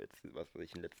nochmal, aber jetzt, was weiß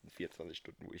ich, in den letzten 24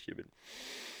 Stunden, wo ich hier bin.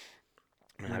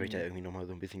 Und dann habe ich da irgendwie nochmal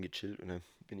so ein bisschen gechillt und dann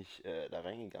bin ich da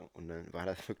reingegangen und dann war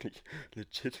das wirklich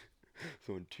legit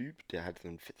so ein Typ, der halt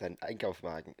seinen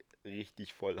Einkaufswagen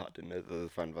richtig voll hatte. Ne? Also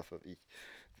das waren, was weiß ich,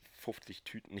 50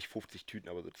 Tüten, nicht 50 Tüten,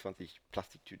 aber so 20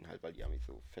 Plastiktüten halt, weil die Amis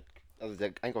so fett. Also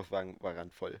der Einkaufswagen war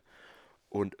randvoll.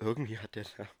 Und irgendwie hat der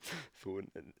da so,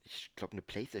 ich glaube, eine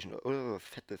Playstation oder was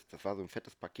Fettes, das war so ein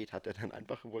fettes Paket, hat er dann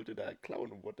einfach, wollte da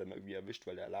klauen und wurde dann irgendwie erwischt,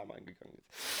 weil der Alarm eingegangen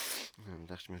ist. Und dann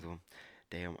dachte ich mir so,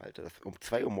 damn, Alter, das um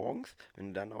 2 Uhr morgens, wenn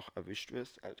du dann auch erwischt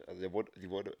wirst, Alter, also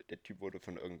der Typ wurde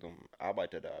von irgendeinem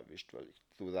Arbeiter da erwischt, weil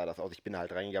so sah das aus. Ich bin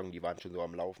halt reingegangen, die waren schon so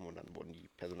am Laufen und dann wurden die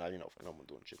Personalien aufgenommen und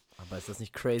so ein Shit. Aber ist das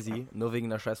nicht crazy? Nur wegen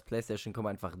einer scheiß Playstation kommen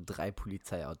einfach 3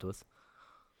 Polizeiautos.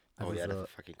 Also Oh ja, so, das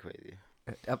ist fucking crazy.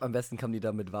 am besten kommen die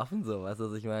da mit Waffen, so, weißt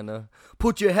du, was ich meine?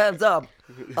 Put your hands up!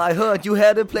 I heard you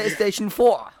had a PlayStation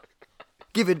 4!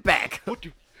 Give it back!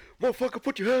 Motherfucker,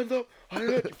 put your hands up! I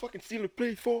heard you fucking steal a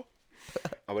PS4!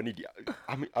 Aber nee, die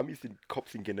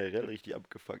Cops sind generell richtig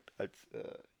abgefuckt, als,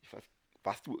 ich weiß,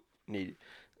 warst du, nee,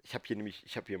 ich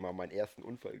habe hier mal meinen ersten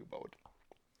Unfall gebaut.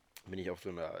 Bin ich auf so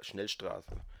einer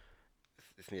Schnellstraße.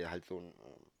 Es ist mir halt so ein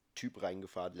Typ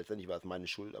reingefahren, letztendlich war es meine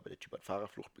Schuld, aber der Typ hat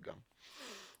Fahrerflucht begangen.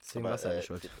 Deswegen war es seine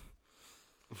Schuld.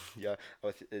 Ja,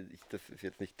 aber das ist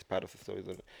jetzt nicht Part of the Story,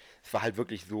 sondern es war halt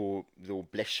wirklich so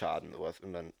Blechschaden sowas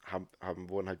und dann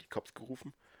wurden halt die Cops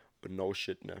gerufen und no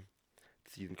shit, ne.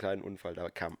 Zu diesem kleinen Unfall, da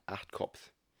kamen 8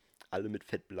 Cops, alle mit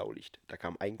Fettblaulicht. Da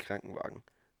kam ein Krankenwagen,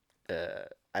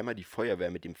 einmal die Feuerwehr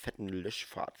mit dem fetten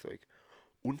Löschfahrzeug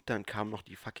und dann kam noch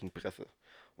die fucking Presse.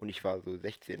 Und ich war so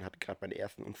 16, hatte gerade meinen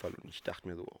ersten Unfall und ich dachte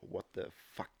mir so, what the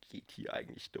fuck geht hier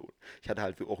eigentlich da? Ich hatte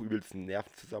halt so auch übelst einen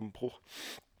Nervenzusammenbruch.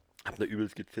 Hab da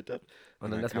übelst gezittert.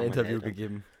 Und dann hast du mir ein Interview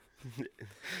gegeben.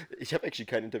 Ich habe actually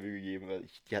kein Interview gegeben, weil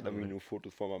die hat irgendwie nur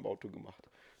Fotos vor meinem Auto gemacht,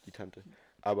 die Tante.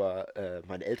 Aber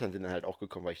meine Eltern sind dann halt auch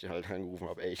gekommen, weil ich dann halt angerufen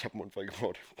habe, ey, ich habe einen Unfall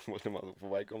gebaut, ich wollte mal so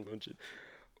vorbeikommen und shit.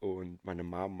 Und meine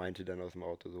Mom meinte dann aus dem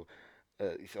Auto so,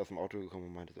 ist aus dem Auto gekommen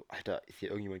und meinte so, Alter, ist hier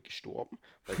irgendjemand gestorben?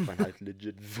 Weil es waren halt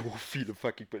legit so viele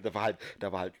fucking Bilder.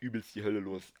 Da war halt übelst die Hölle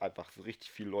los, einfach so richtig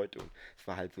viele Leute und es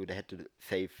war halt so, der hätte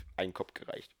safe ein Kopf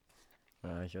gereicht.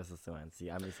 Ja, ich weiß, was du meinst.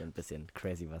 Die Amis sind ein bisschen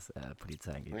crazy, was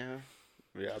Polizei angeht.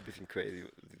 Ja, ein bisschen crazy.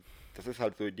 Das ist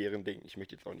halt so deren Ding. Ich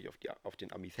möchte jetzt auch nicht auf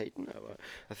den Amis haten, aber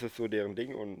das ist so deren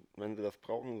Ding und wenn sie das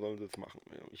brauchen, sollen sie es machen.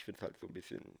 Ja, ich finde es halt so ein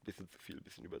bisschen zu viel, ein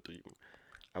bisschen übertrieben.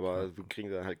 Aber so kriegen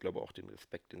sie dann halt, glaube ich, auch den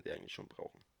Respekt, den sie eigentlich schon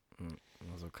brauchen.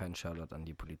 Also kein Shoutout an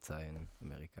die Polizei in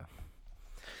Amerika.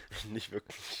 Nicht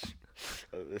wirklich.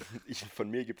 Also von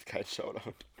mir gibt es keinen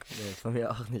Shoutout. Nee, von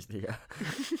mir auch nicht, Digga.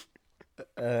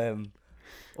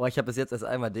 Ich habe bis jetzt erst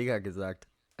einmal Digga gesagt.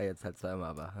 Jetzt halt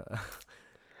zweimal, aber.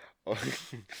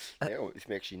 Ja, ist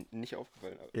mir actually nicht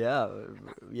aufgefallen. Ja,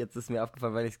 jetzt ist mir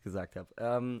aufgefallen, weil ich es gesagt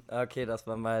habe. Okay, das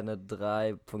waren meine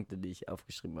 3 Punkte, die ich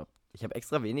aufgeschrieben habe. Ich habe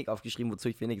extra wenig aufgeschrieben, wozu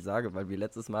ich wenig sage, weil wir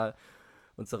letztes Mal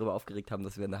uns darüber aufgeregt haben,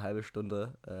 dass wir eine halbe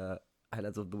Stunde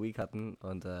Highlights of the Week hatten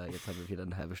und jetzt haben wir wieder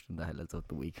eine halbe Stunde Highlights of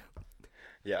the Week.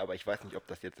 Ja, aber ich weiß nicht, ob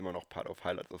das jetzt immer noch Part of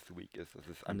Highlights of the Week ist. Das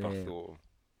ist einfach so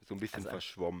ein bisschen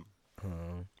verschwommen.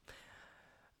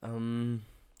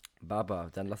 Baba,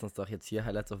 dann lass uns doch jetzt hier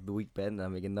Highlights of the Week beenden, da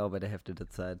haben wir genau bei der Hälfte der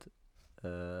Zeit.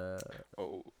 Bei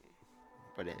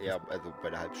der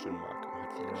Halbstundenmarke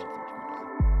hört sich das schon ziemlich gut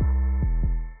an.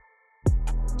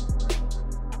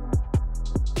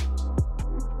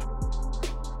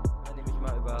 Dann nehme ich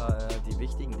mal über die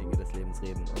wichtigen Dinge des Lebens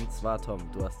reden. Und zwar,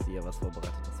 Tom, du hast dir was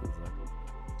vorbereitet, hast du gesagt.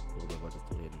 Worüber wolltest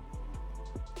du reden?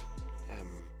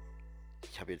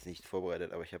 Ich habe jetzt nichts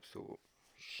vorbereitet, aber ich habe so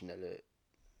schnelle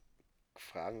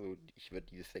Fragen. So, ich würde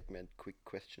dieses Segment Quick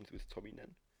Questions with Tommy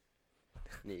nennen.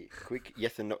 Nee, Quick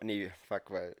Yes and No. Nee,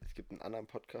 fuck, weil es gibt einen anderen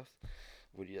Podcast,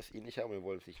 wo die das ähnlich haben und wir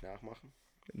wollen es nicht nachmachen.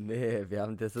 Nee, wir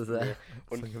haben das ist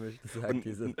und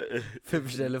diese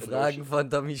 5 schnelle Fragen von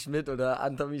Tommy Schmidt oder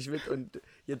an Tommy Schmidt und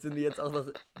jetzt sind die jetzt auch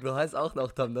noch, du heißt auch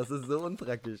noch Tom, das ist so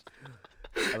unpraktisch.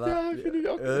 Aber ja, ich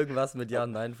auch irgendwas mit Ja-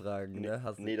 und Nein-Fragen, ne?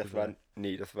 Das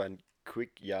waren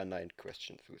Quick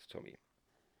Ja-Nein-Questions with Tommy.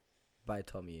 Bei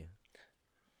Tommy.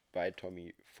 Bei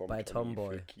Tommy vom Bei Tommy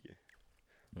Tomboy. für Kiel.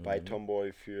 Bei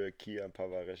Tomboy für Kian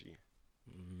Pavareschi.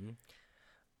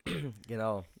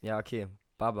 Genau, ja, okay.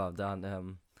 Baba,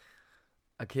 dann,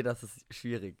 okay, das ist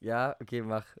schwierig. Ja, okay,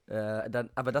 mach.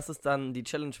 Aber das ist dann die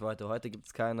Challenge für heute. Heute gibt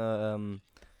es keine,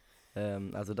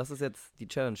 also das ist jetzt die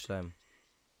Challenge-Time.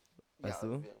 Weißt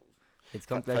du? Jetzt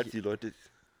kommt gleich. Falls die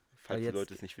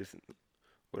Leute es nicht wissen.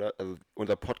 Oder? Also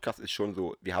unser Podcast ist schon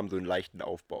so, wir haben so einen leichten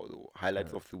Aufbau, so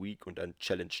Highlights of the Week und dann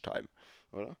Challenge Time,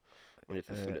 oder? Und jetzt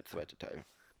ist so der zweite Teil.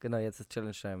 Genau, jetzt ist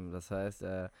Challenge Time. Das heißt,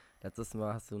 letztes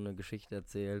Mal hast du eine Geschichte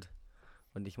erzählt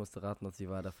und ich musste raten, ob sie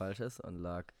wahr oder falsch ist und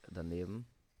lag daneben.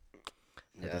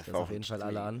 Ja, das auf jeden Fall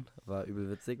alle an. War übel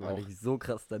witzig, weil ich so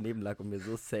krass daneben lag und mir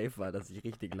so safe war, dass ich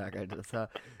richtig lag, Alter.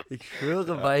 Ich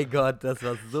schwöre bei Gott, das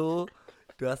war so,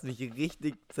 du hast mich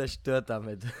richtig zerstört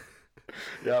damit.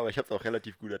 Ja, aber ich habe es auch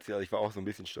relativ gut erzählt. Also ich war auch so ein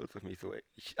bisschen stolz auf mich. So,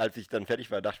 als ich dann fertig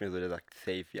war, dachte ich mir so, der sagt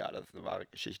safe, ja, das ist eine wahre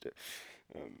Geschichte.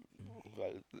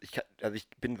 Weil ich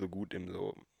bin so gut im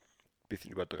so ein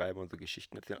bisschen übertreiben und so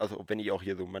Geschichten erzählen. Also wenn ich auch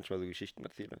hier so manchmal so Geschichten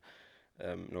erzähle.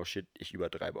 No shit, ich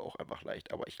übertreibe auch einfach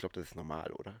leicht, aber ich glaube, das ist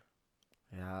normal, oder?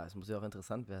 Ja, es muss ja auch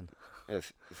interessant werden.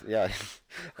 Ja,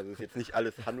 also ist jetzt nicht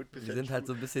alles 100% Wir sind halt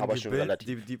so ein bisschen aber schon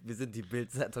relativ. wir sind die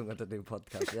Bild-Zeitung unter dem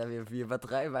Podcast. Ja, wir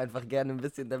übertreiben einfach gerne ein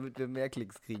bisschen, damit wir mehr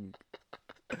Klicks kriegen.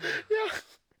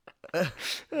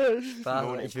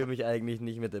 Spaß, ich will mich eigentlich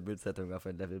nicht mit der Bild-Zeitung auf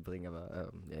ein Level bringen,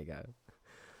 aber ja, egal.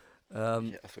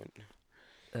 Achso.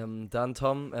 Dann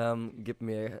Tom, gib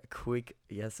mir quick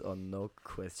Yes or No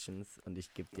Questions und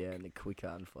ich gebe dir eine quicke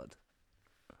Antwort.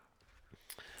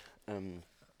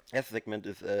 Erstes Segment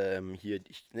ist hier,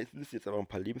 ich liste jetzt aber ein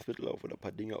paar Lebensmittel auf oder ein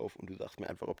paar Dinge auf und du sagst mir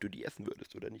einfach, ob du die essen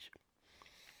würdest oder nicht.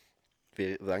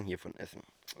 Wir sagen hier von Essen.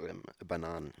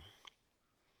 Bananen,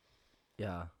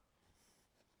 Ja.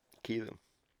 Käse,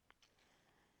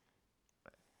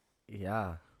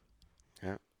 Ja.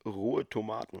 ja, rohe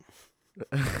Tomaten.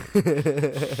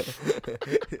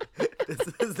 Das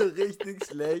ist so richtig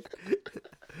schlecht.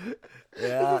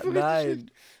 Ja, nein.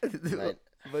 Nein.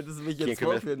 Wolltest du mich Kian, jetzt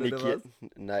können wir vorführen, das, oder was?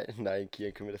 Nein,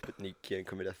 Kian, können wir das bitte, nee, Kian,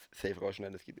 können wir das safe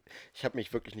rausschneiden? Ich habe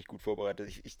mich wirklich nicht gut vorbereitet.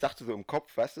 Ich dachte so im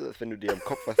Kopf, weißt du, dass wenn du dir im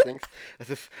Kopf was denkst,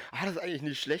 das ist eigentlich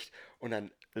nicht schlecht. Und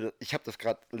dann, ich habe das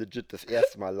gerade legit das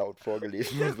erste Mal laut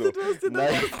vorgelesen. Ich dachte, du hast dir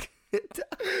nein,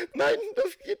 nein,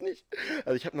 das geht nicht.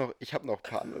 Also ich habe noch ein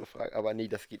paar andere Fragen, aber nee,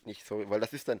 das geht nicht, sorry, weil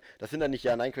das sind dann nicht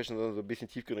Ja-Nein-Questions, sondern so ein bisschen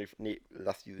tiefgründig. Nee,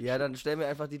 lass diese. Ja, dann stell mir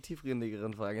einfach die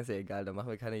tiefgründigeren Fragen, ist ja egal, dann machen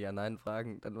wir keine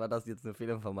Ja-Nein-Fragen, dann war das jetzt eine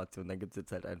Fehlinformation, dann gibt es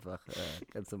jetzt halt einfach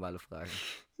ganz normale Fragen.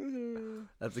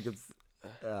 Also gibt's,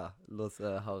 ja, los,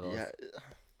 hau raus.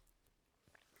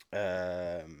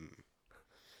 Ja,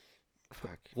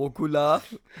 fuck. Rucola,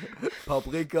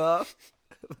 Paprika.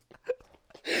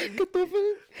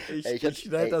 Kartoffeln. Ich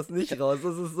schneide das nicht raus,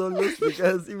 das ist so lustig,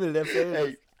 das ist übel, der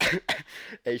Film.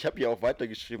 Ey, ich habe hier auch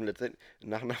weitergeschrieben, letztendlich,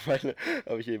 nach einer Weile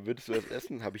habe ich hier, würdest du das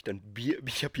essen? Habe ich dann Bier,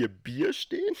 ich habe hier Bier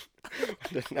stehen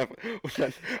und dann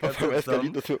auf einmal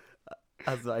eskaliert das so.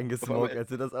 Hast du einen gesmoked, als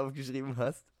du das aufgeschrieben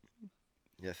hast?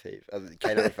 Ja, safe. Also,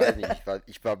 keine Ahnung, ich weiß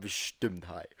nicht, ich war bestimmt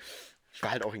high. Ich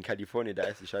war halt auch in Kalifornien, da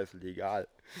ist die Scheiße legal.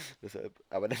 Deshalb,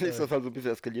 aber dann ist das halt so ein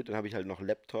bisschen eskaliert, dann habe ich halt noch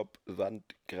Laptop,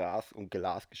 Sand, Gras und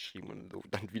Glas geschrieben und so,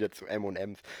 dann wieder zu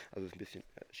M&M's. Also ist ein bisschen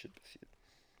Shit passiert.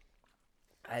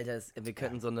 Alter, wir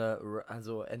könnten so eine,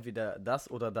 also entweder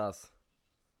das oder das.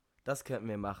 Das könnten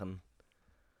wir machen.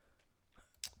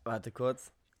 Warte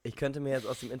kurz. Ich könnte mir jetzt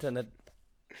aus dem Internet,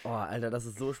 oh, Alter, das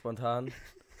ist so spontan.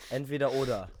 Entweder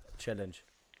oder Challenge.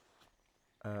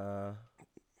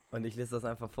 Und ich lese das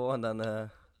einfach vor und dann,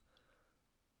 Ja,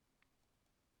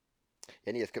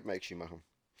 nee, das könnte man actually machen.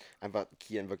 Einfach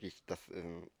Kian wirklich,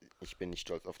 ich bin nicht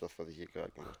stolz auf das, was ich hier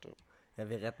gerade gemacht habe. ja,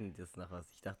 wir retten das noch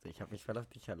was. Ich dachte, ich habe mich voll auf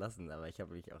dich verlassen, aber ich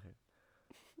habe mich auch...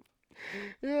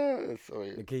 Ja,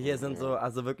 sorry. Okay, hier sind so,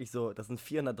 also wirklich so, das sind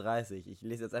 430. Ich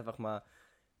lese jetzt einfach mal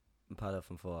ein paar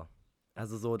davon vor.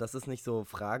 Also so, das ist nicht so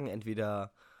Fragen,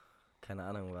 entweder, keine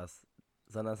Ahnung was,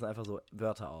 sondern es sind einfach so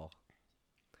Wörter auch.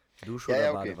 Dusche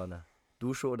oder okay. Badewanne?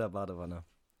 Dusche oder Badewanne?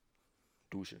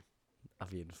 Dusche.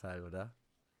 Auf jeden Fall, oder?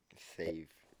 Safe,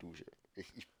 Dusche.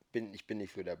 Ich bin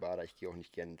nicht so der Bader, ich gehe auch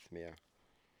nicht gerne ins Meer.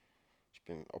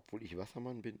 Obwohl ich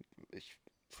Wassermann bin, das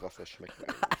Wasser schmeckt mir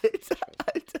eigentlich.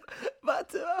 Alter,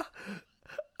 warte.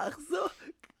 Ach so,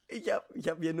 ich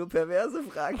hab hier nur perverse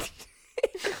Fragen.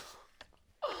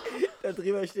 Da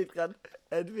drüber steht gerade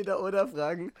entweder oder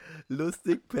Fragen.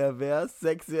 Lustig, pervers,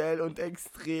 sexuell und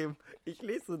extrem. Ich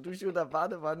lese so Dusche oder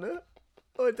Badewanne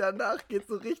und danach geht's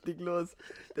so richtig los.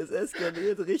 Das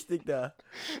eskaliert richtig da.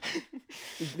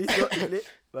 Ich lese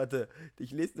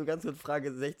nur ganz kurz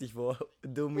Frage 60 vor.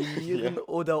 Dominieren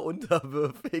oder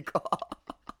unterwürfig?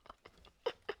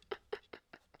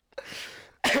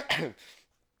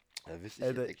 Da wüsste ich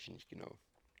jetzt actually nicht genau.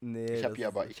 Nee,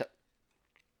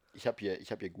 ich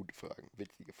habe hier gute Fragen,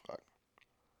 witzige Fragen.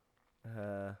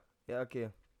 Ja,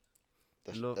 okay.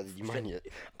 Also die meinen hier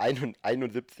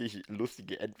 71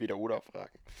 lustige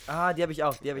Entweder-Oder-Fragen. Ah, die habe ich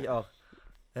auch.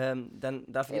 Dann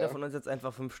darf jeder von uns jetzt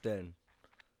einfach 5 stellen.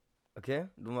 Okay?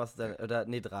 Du machst dann, oder,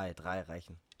 nee, 3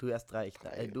 reichen. Du erst 3, ich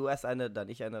 3. Du erst eine, dann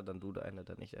ich eine, dann du eine,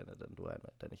 dann ich eine, dann du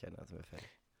eine, dann ich eine, also wir fertig.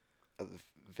 Also,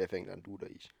 wer fängt an, du oder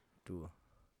ich? Du.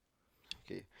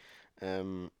 Okay.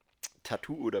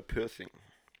 Tattoo oder Piercing?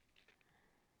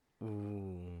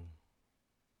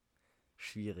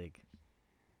 Schwierig.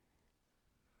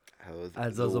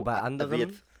 Also so bei anderen? Also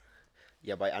jetzt,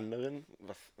 ja, bei anderen,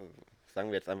 sagen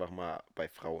wir jetzt einfach mal bei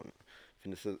Frauen.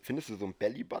 Findest du so ein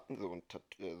Belly-Button, so ein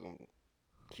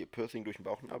hier Piercing durch den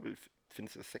Bauchnabel,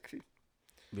 findest du das sexy?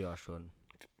 Ja, schon.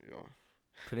 Ja.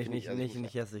 Finde ich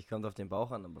nicht hässlich, kommt auf den Bauch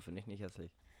an, aber finde ich nicht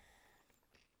hässlich.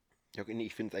 Ja, okay, nee,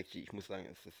 ich finde es eigentlich, ich muss sagen,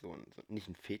 es ist nicht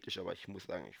ein Fetisch, aber ich muss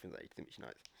sagen, ich finde es eigentlich ziemlich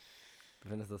nice. Du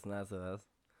findest das nice, oder was?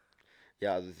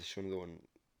 Ja, also es ist schon so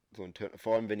ein Turn.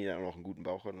 Vor allem, wenn die dann auch noch einen guten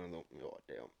Bauch haben und dann so, ja,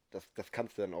 der. Das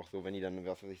kannst du dann auch so, wenn die dann,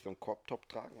 was weiß ich, so einen Crop-Top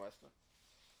tragen, weißt du?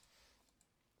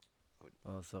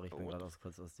 Oh, sorry, ich bin Oh, gerade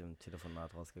kurz aus dem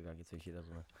Telefonat rausgegangen. Jetzt bin ich wieder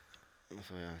drin.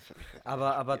 achso, ja, das hat mich grad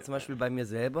Aber gespielt, zum Beispiel bei mir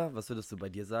selber, was würdest du bei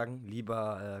dir sagen?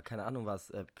 Lieber, keine Ahnung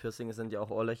was, Piercings sind ja auch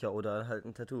Ohrlöcher oder halt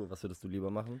ein Tattoo. Was würdest du lieber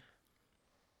machen?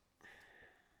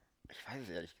 Ich weiß es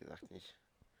ehrlich gesagt nicht.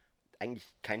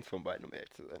 Eigentlich keins von beiden, um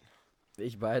ehrlich zu sein.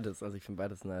 Ich beides, also ich finde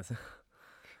beides nice.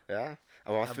 Ja?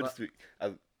 Aber Aber,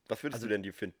 was würdest du also, denn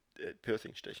dir für ein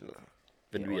Piercing stechen lassen?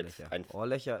 Wenn nee, du jetzt Ohrlöcher. eins.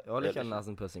 Ohrlöcher, Ehrlich?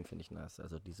 Nasenpiercing finde ich nice.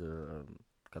 Also diese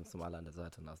ganz normale an der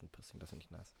Seite Nasenpiercing, das finde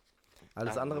ich nice.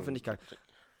 Alles Ah, andere finde ich geil.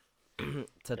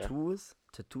 ja.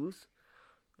 Tattoos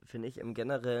finde ich im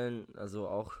Generellen, also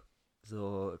auch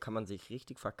so kann man sich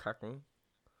richtig verkacken.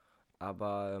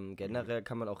 Aber Mhm. generell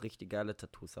kann man auch richtig geile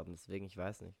Tattoos haben, deswegen, ich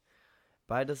weiß nicht.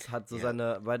 Beides hat so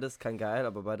Ja, beides kann geil,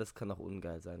 aber beides kann auch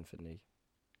ungeil sein, finde ich.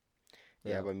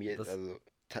 ja, Ja, bei mir, das, also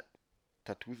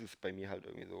Tattoos ist bei mir halt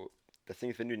irgendwie so. Das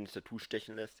Ding ist, wenn du ein Tattoo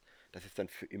stechen lässt, das ist dann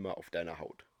für immer auf deiner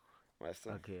Haut. Weißt du?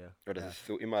 okay, Oder das ja. ist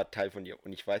so immer Teil von dir.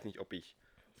 Und ich weiß nicht, ob ich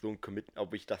so ein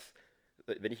ob ich das,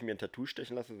 wenn ich mir ein Tattoo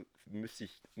stechen lasse,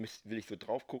 will ich so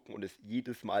drauf gucken und es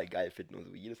jedes Mal geil finden und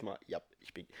so. Jedes Mal, ja,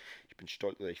 ich bin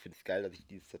stolz oder ich finde es geil, dass ich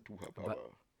dieses Tattoo habe, Aber,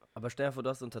 aber aber stell dir vor, du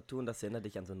hast so ein Tattoo und das erinnert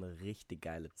dich an so eine richtig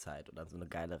geile Zeit oder an so eine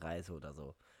geile Reise oder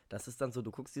so. Das ist dann so,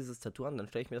 du guckst dieses Tattoo an, dann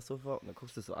stelle ich mir das so vor und dann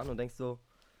guckst du es so an und denkst so,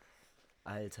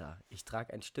 Alter, ich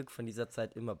trage ein Stück von dieser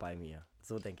Zeit immer bei mir.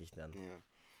 So denke ich dann. ja.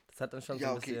 Das hat dann schon so Ja,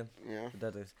 ein okay, bisschen. ja.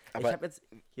 Ich Aber, habe jetzt,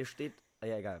 hier steht,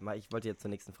 ja egal, ich wollte jetzt zur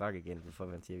nächsten Frage gehen, bevor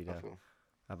wir uns hier wieder. achso.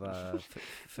 Aber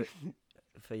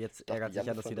für Ich jetzt dachte, ärgert sich Jannis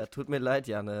Janis fand wieder. das. Tut mir leid,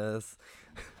 Janis.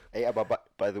 Ey, aber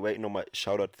by the way, nochmal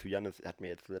Shoutout zu Jannis. Er hat mir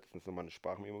jetzt letztens nochmal eine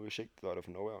Sprachmemo geschickt, so out of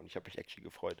nowhere, und ich habe mich actually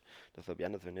gefreut. Deshalb,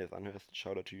 Jannis, wenn du das anhörst,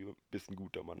 Shoutout to you. Bist ein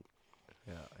guter Mann.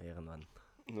 Ja, Ehrenmann.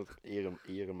 Nur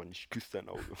Ehrenmann, ich küsse dein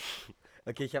Auge.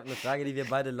 Okay, ich habe eine Frage, die wir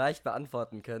beide leicht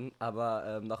beantworten können,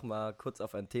 aber nochmal kurz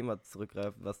auf ein Thema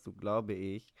zurückgreifen, was du, glaube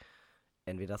ich,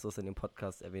 entweder hast du es in dem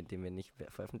Podcast erwähnt, den wir nicht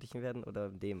veröffentlichen werden, oder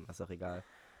dem, ist auch egal.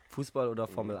 Fußball oder Mhm.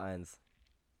 Formel 1?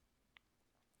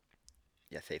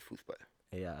 Ja, safe Fußball.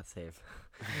 Ja, safe.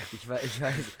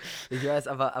 Ich weiß,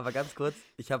 aber ganz kurz,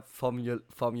 ich habe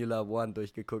Formula One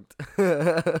durchgeguckt.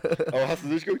 Aber hast du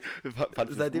durchgeguckt?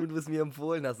 Fandest du es Seitdem gut? du es mir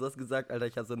empfohlen hast, du hast gesagt, Alter,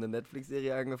 ich habe so eine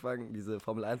Netflix-Serie angefangen, diese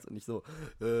Formel 1 und ich so,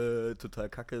 total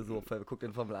kacke, so, guck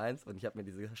den Formel 1 und ich habe mir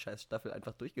diese scheiß Staffel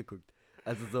einfach durchgeguckt.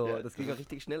 Also so, Ja, das ging auch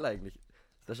richtig schnell eigentlich.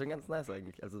 Das war schon ganz nice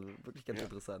eigentlich, also wirklich ganz ja.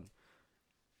 interessant.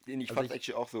 Ich Also fand es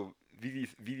actually auch so, wie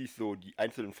sie so die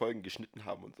einzelnen Folgen geschnitten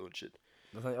haben und so und shit.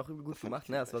 das haben wir auch übel gut Das fand ich gemacht,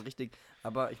 ne, ziemlich das war nice. richtig,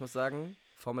 aber ich muss sagen,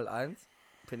 Formel 1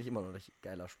 finde ich immer noch ein richtig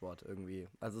geiler Sport irgendwie.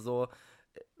 Also so,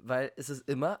 weil es ist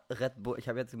immer Red Bull, ich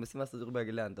habe jetzt ein bisschen was darüber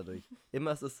gelernt dadurch.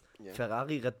 Immer ist es Ja,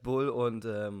 Ferrari, Red Bull und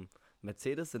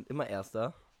Mercedes sind immer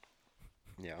Erster.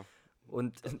 ja.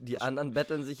 Und die Das stimmt. anderen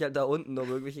betteln sich halt da unten um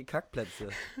irgendwelche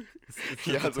Kackplätze. Das ist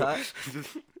so Ja, also, total. das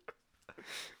ist,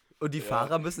 Und die ja,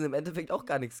 Fahrer müssen im Endeffekt auch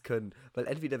gar nichts können. Weil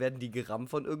entweder werden die gerammt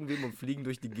von irgendwem und fliegen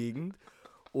durch die Gegend.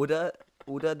 Oder,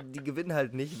 oder die gewinnen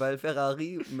halt nicht, weil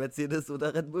Ferrari, Mercedes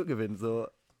oder Red Bull gewinnen. So,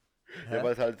 ja, hä?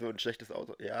 weil es halt so ein schlechtes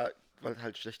Auto, ja, weil es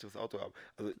halt ein schlechteres Auto haben.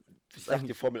 Also, Das ich ist sag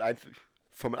dir, eigentlich. Formel 1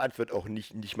 wird auch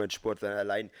nicht mein Sport sein.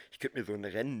 Allein, ich könnte mir so ein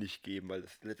Rennen nicht geben, weil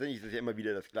letztendlich ist es ja immer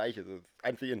wieder das Gleiche. So, das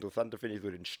einzige Interessante finde ich so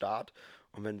den Start.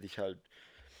 Und wenn sich halt,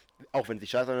 auch wenn es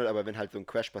sich scheiße anhört, aber wenn halt so ein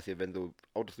Crash passiert, wenn so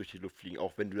Autos durch die Luft fliegen,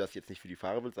 auch wenn du das jetzt nicht für die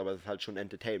Fahrer willst, aber es ist halt schon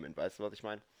Entertainment, weißt du, was ich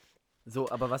meine? So,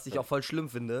 aber was ich auch voll schlimm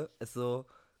finde, ist so,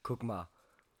 guck mal.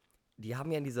 Die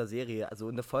haben ja in dieser Serie, also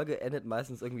in der Folge endet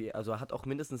meistens irgendwie, also hat auch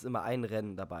mindestens immer ein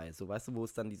Rennen dabei. So, weißt du, wo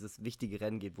es dann dieses wichtige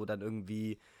Rennen geht, wo dann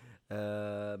irgendwie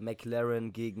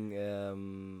McLaren gegen,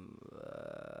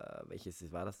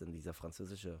 welches war das denn, dieser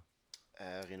französische?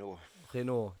 Renault.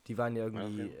 Renault, die waren ja War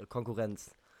das irgendwie Renault?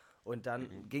 Konkurrenz. Und dann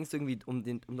Mhm. ging es irgendwie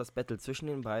um das Battle zwischen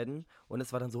den beiden und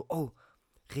es war dann so, oh,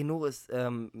 Renault ist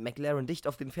McLaren dicht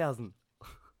auf den Fersen.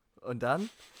 Und dann,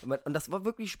 und das war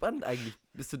wirklich spannend eigentlich,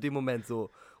 bis zu dem Moment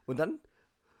so. Und dann,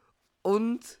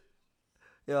 und,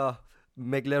 ja,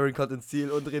 McLaren kommt ins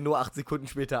Ziel und Renault 8 Sekunden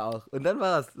später auch. Und dann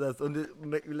war das. Und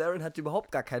McLaren hatte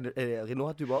überhaupt gar keine,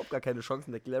 Renault hatte überhaupt gar keine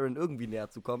Chance, McLaren irgendwie näher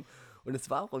zu kommen. Und es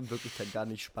war auch in Wirklichkeit gar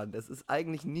nicht spannend. Es ist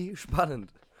eigentlich nie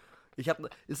spannend.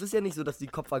 Es ist ja nicht so, dass die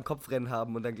Kopf an Kopf Rennen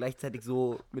haben und dann gleichzeitig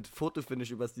so mit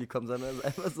Fotofinish übers Ziel kommen, sondern es ist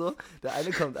einfach so, der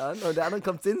eine kommt an und der andere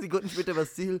kommt 10 Sekunden später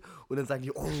übers Ziel und dann sagen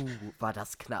die, oh, war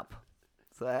das knapp.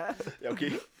 So, Ja,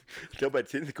 okay. Ich glaube, bei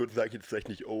 10 Sekunden sage ich jetzt vielleicht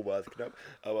nicht, oh, war es knapp,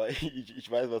 aber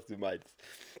ich weiß, was du meinst.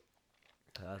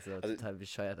 ja, ist ja Also, total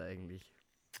bescheuert eigentlich.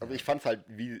 Also ich fand's halt,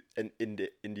 wie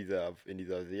in dieser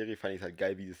Serie fand ich halt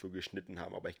geil, wie sie es so geschnitten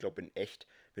haben. Aber ich glaube in echt,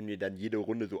 wenn du dir dann jede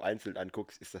Runde so einzeln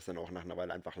anguckst, ist das dann auch nach einer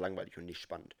Weile einfach langweilig und nicht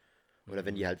spannend. Oder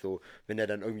wenn die halt so, wenn er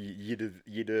dann irgendwie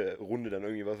jede Runde dann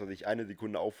irgendwie, was weiß ich, eine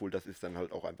Sekunde aufholt, das ist dann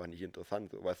halt auch einfach nicht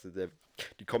interessant. So, weißt du,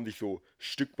 die kommen sich so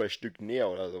Stück bei Stück näher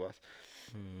oder sowas.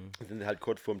 Sind halt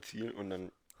kurz vorm Ziel und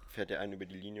dann fährt der eine über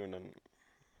die Linie und dann.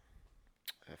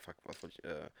 Fuck, was wollte ich.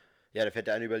 Ja, da fährt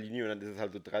der eine über die Linie und dann ist es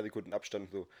halt so 3 Sekunden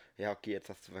Abstand, so, ja, okay, jetzt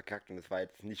hast du verkackt und es war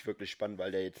jetzt nicht wirklich spannend,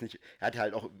 weil der jetzt nicht. Er hatte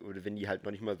halt auch, oder wenn die halt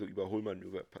noch nicht mal so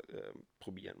Überholmanöver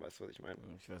probieren, weißt du, was ich meine?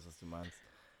 Ich weiß, was du meinst.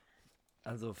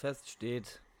 Also fest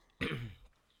steht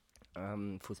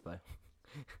Fußball.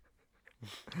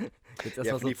 Jetzt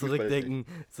erstmal so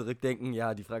zurückdenken,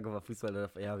 ja, die Frage war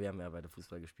Fußball, ja, wir haben ja beide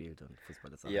Fußball gespielt und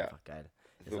Fußball ist auch einfach geil.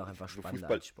 Ist so, auch einfach so spannender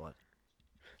Fußball, als Sport.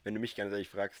 wenn du mich ganz ehrlich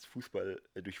fragst,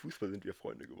 durch Fußball sind wir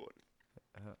Freunde geworden.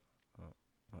 Ja,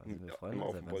 sind wir Ja, Freunde? immer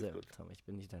auf dem Bolzplatz. Tom, ich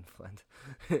bin nicht dein Freund.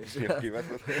 Ja, okay, weißt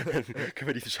du was? Dann können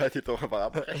wir diese Scheiße jetzt auch einfach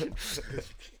abbrechen.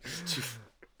 Tschüss.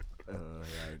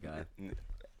 Ja, egal. Nee,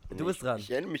 Du bist dran. Ich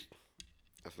erinnere mich.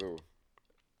 Achso.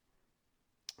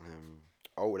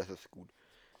 Oh, das ist gut.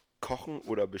 Kochen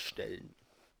oder bestellen?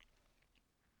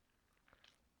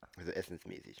 Also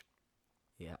essensmäßig.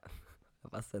 Ja,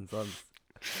 was denn sonst?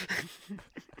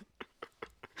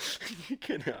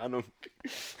 Keine Ahnung.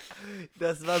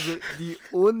 Das war so die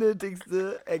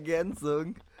unnötigste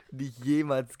Ergänzung, die ich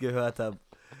jemals gehört habe.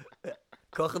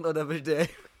 Kochen oder bestellen?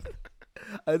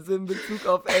 Also in Bezug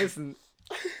auf Essen.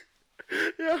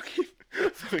 Ja, okay.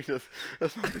 Sorry, das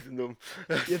war ein bisschen dumm.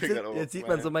 Jetzt sieht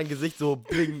man so mein Gesicht so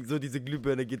bling, so diese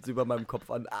Glühbirne geht so über meinem Kopf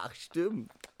an. Ach,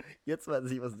 stimmt. Jetzt weiß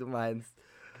ich, was du meinst.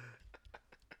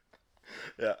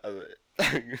 Ja, also,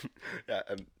 ja,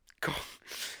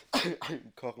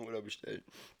 kochen oder bestellen.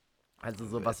 Also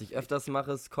so, was ich öfters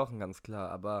mache, ist kochen, ganz klar.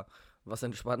 Aber was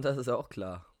entspannter ist, ist auch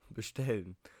klar.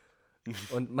 Bestellen.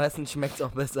 Und meistens schmeckt es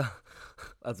auch besser.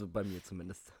 Also bei mir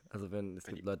zumindest. Also es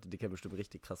gibt Leute, die können bestimmt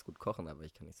richtig krass gut kochen, aber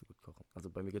ich kann nicht so gut kochen. Also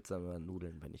bei mir gibt es dann immer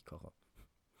Nudeln, wenn ich koche.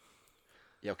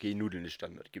 Ja, okay, Nudeln ist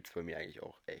Standard. Gibt es bei mir eigentlich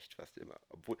auch echt fast immer.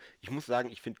 Obwohl, ich muss sagen,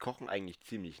 ich finde Kochen eigentlich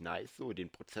ziemlich nice, so den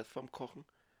Prozess vom Kochen.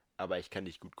 Aber ich kann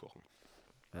nicht gut kochen.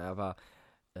 Ja, aber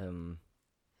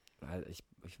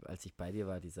als ich bei dir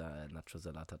war, dieser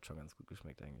Nacho-Salat hat schon ganz gut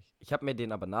geschmeckt eigentlich. Ich habe mir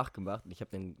den aber nachgemacht und ich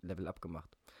habe den Level up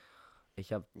gemacht.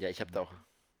 Ja, ich habe da auch.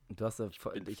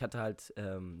 Ich hatte halt,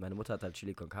 meine Mutter hat halt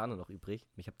Chili con Carne noch übrig.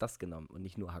 Ich habe das genommen und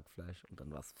nicht nur Hackfleisch. Und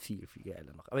dann war es viel, viel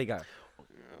geiler noch. Aber egal.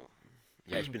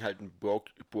 Ja, ich bin halt ein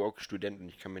Broke-Student und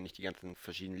ich kann mir nicht die ganzen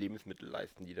verschiedenen Lebensmittel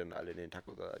leisten, die dann alle in den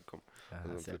Taco-Salat kommen. Ja,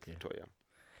 Also ist sonst ja wird okay. es teuer.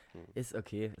 Ist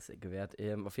okay, ist gewährt.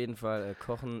 Auf jeden Fall,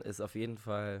 Kochen ist auf jeden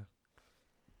Fall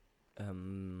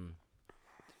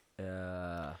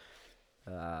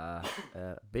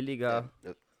billiger.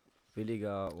 Ja,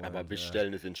 Billiger und aber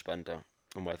bestellen ist entspannter.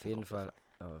 Und auf jeden Fall,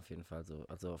 so.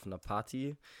 Also auf einer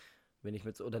Party, wenn ich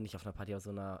oder nicht auf einer Party, auf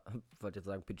so einer, wollte jetzt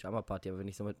sagen Pyjama-Party, aber wenn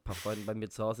ich so mit ein paar Freunden bei mir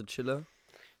zu Hause chille,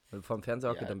 vorm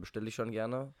Fernseher hocke, dann bestelle ich schon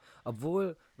gerne.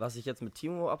 Obwohl, was ich jetzt mit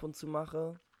Timo ab und zu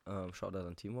mache, Shoutout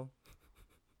an Timo.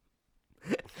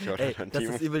 Ey, das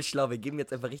ist übel schlau. Wir geben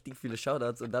jetzt einfach richtig viele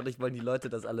Shoutouts und dadurch wollen die Leute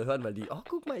das alle hören, weil die, oh,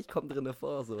 guck mal, ich komme drinne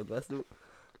vor, so, und weißt du.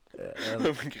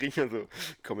 Man kriegt ja so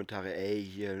Kommentare, ey,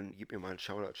 hier, gib mir mal einen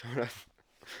Shoutout.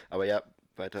 Aber ja,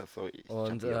 weiter, sorry.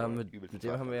 Und mit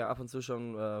dem haben wir ja ab und zu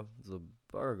schon so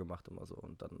Burger gemacht immer so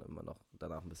und dann immer noch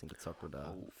danach ein bisschen gezockt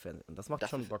oder Fernsehen. Und das macht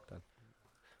schon Bock dann.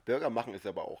 Burger machen ist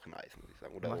aber auch nice, muss ich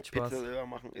sagen. Oder macht auch Pizza selber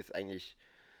machen ist eigentlich,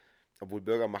 obwohl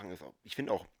Burger machen ist auch, ich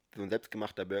finde auch, so ein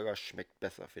selbstgemachter Burger schmeckt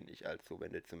besser, finde ich, als so,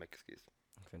 wenn du zu Macs gehst.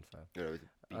 Auf jeden Fall. Oder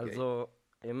also,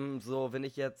 wenn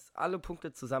ich jetzt alle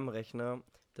Punkte zusammenrechne,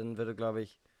 dann würde, glaube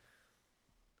ich,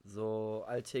 so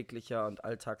alltäglicher und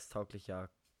alltagstauglicher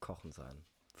Kochen sein.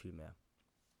 Viel mehr.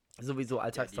 Sowieso,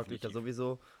 alltagstauglicher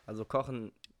sowieso. Also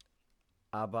Kochen,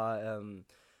 aber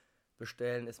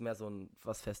bestellen ist mehr so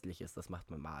was Festliches, das macht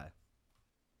man mal.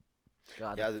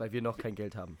 Gerade, also, weil wir noch kein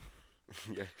Geld haben.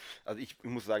 Ja, also ich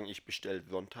muss sagen, ich bestelle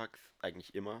sonntags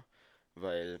eigentlich immer,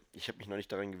 weil ich habe mich noch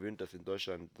nicht daran gewöhnt, dass in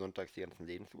Deutschland sonntags die ganzen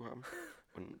Läden zu haben.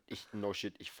 Und ich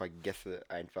vergesse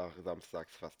einfach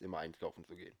samstags fast immer einkaufen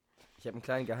zu gehen. Ich habe einen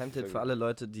kleinen Geheimtipp für alle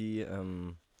Leute, die hier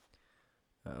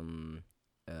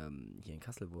in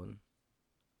Kassel wohnen.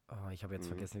 Oh, ich habe jetzt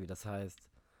vergessen, wie das heißt.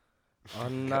 Oh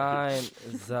nein,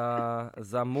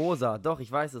 Samosa. Doch,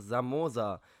 ich weiß es,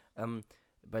 Samosa.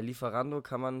 Bei Lieferando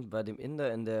kann man bei dem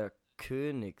Inder in der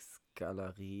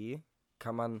Königsgalerie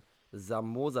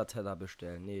Samosa-Teller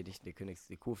bestellen. Nee, nicht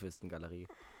die Kurfürstengalerie.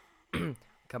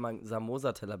 kann man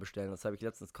Samosa-Teller bestellen. Das habe ich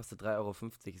letztens, kostet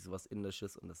 3,50 €, sowas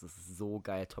Indisches und das ist so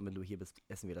geil. Tom, wenn du hier bist,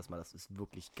 essen wir das mal. Das ist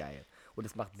wirklich geil. Und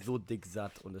es macht so dick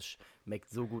satt und es schmeckt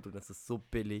so gut und es ist so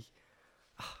billig.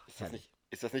 Ach,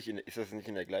 Ist das nicht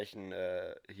in der gleichen,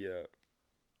 hier,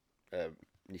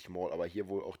 nicht Mall, aber hier,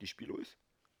 wo auch die Spilo ist?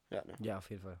 Ja, ne? Ja, auf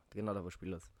jeden Fall. Genau da, wo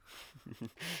Spiel ist.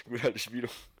 Gut, halt die Spilo.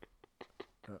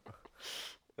 Ja.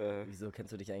 Äh, Wieso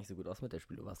kennst du dich eigentlich so gut aus mit der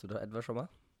Spiel? Warst du da etwa schon mal?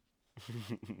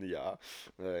 ja,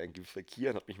 ein gewisser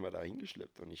Kian hat mich mal da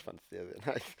hingeschleppt und ich fand es sehr, sehr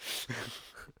nice.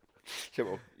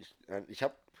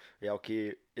 Ja,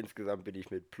 okay, insgesamt bin ich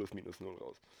mit plus minus null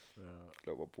raus. Ja. Ich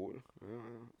glaube, obwohl.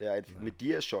 Ja, jetzt, mit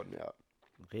dir schon, ja.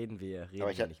 Reden wir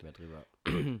Aber ich hatte, nicht mehr drüber.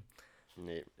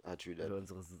 nee, hat wieder. Über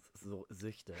unsere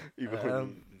Süchte. Über,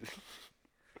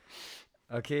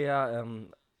 Okay, ja,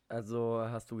 also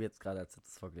hast du jetzt gerade als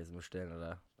letztes vorgelesen bestellen,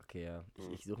 oder? Okay, ja.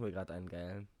 Ich suche mir gerade einen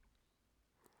geilen.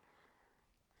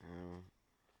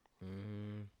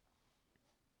 Mm.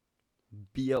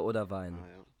 Bier oder Wein?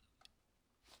 ja.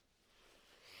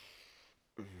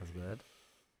 Hast du gehört?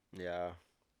 Ja,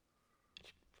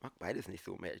 ich mag beides nicht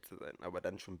so, um ehrlich zu sein, aber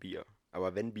dann schon Bier.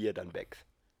 Aber wenn Bier, dann Becks.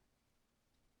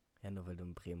 Ja, nur weil du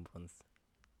in Bremen wohnst.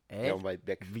 Ja, Echt? und weil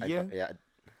Becks Bier? einfach, ja,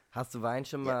 Hast du Wein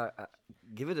schon ja, mal?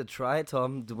 Give it a try,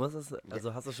 Tom. Du musst es. Also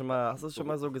ja, hast du schon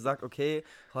mal so gesagt, okay,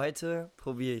 heute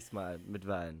probiere ich es mal mit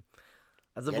Wein.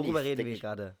 Also ja, nee, worüber reden denke wir ich,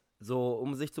 gerade? So,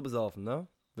 um sich zu besaufen, ne?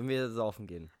 Wenn wir saufen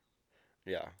gehen.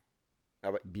 ja.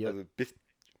 Aber, Bier. also,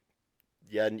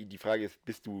 ja, die Frage ist,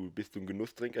 bist du ein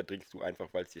Genusstrinker? Trinkst du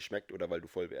einfach, weil es dir schmeckt oder weil du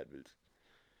voll werden willst?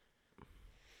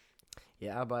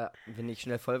 Ja, aber wenn ich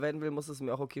schnell voll werden will, muss es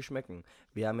mir auch okay schmecken.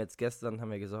 Wir haben jetzt gestern,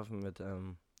 haben wir gesoffen mit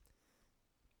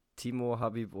Timo,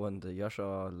 Habib und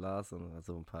Joscha, Lars und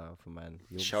also ein paar von meinen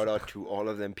Jungs. Shout out to all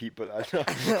of them people, Alter.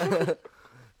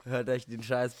 Hört euch den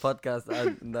scheiß Podcast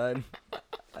an. Nein.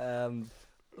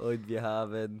 Und wir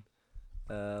haben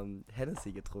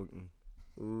Hennessy getrunken.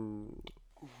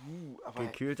 Aber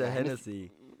Gekühlter ja,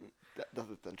 Hennessy. das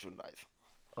ist dann schon nice.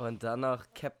 Und dann noch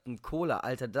Captain Cola.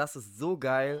 Alter, das ist so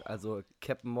geil. Also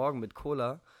Captain Morgan mit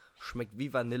Cola schmeckt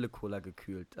wie Vanille-Cola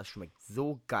gekühlt. Das schmeckt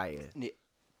so geil. Nee,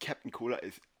 Captain Cola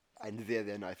ist ein sehr,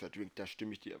 sehr nicer Drink, da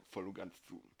stimme ich dir voll und ganz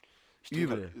zu. Ich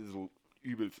trinke Übel. halt so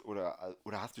übelst, oder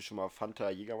hast du schon mal Fanta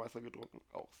Jägermeister getrunken?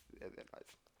 Auch sehr, sehr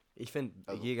nice. Ich finde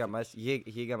Also,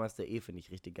 Jägermeister finde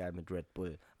ich richtig geil mit Red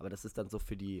Bull. Aber das ist dann so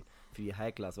für die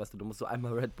High Class, weißt du, du musst so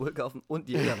einmal Red Bull kaufen und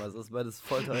Jägermeister. Das ist beides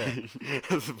voll teuer.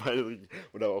 das ist beides richtig.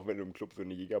 Oder auch wenn du im Club so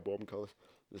eine Jägerbomben kaufst,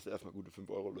 bist du erstmal gute 5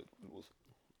 Euro los.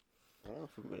 Ja,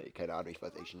 keine Ahnung, ich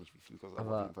weiß echt nicht, wie viel kostet,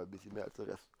 aber auf jeden Fall ein bisschen mehr als der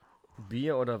Rest.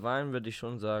 Bier oder Wein würde ich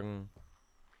schon sagen.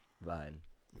 Wein.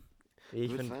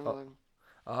 Ich Würdest du finde. einmal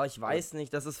sagen? Ich weiß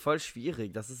nicht, das ist voll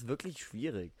schwierig. Das ist wirklich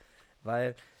schwierig.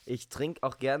 Weil ich trinke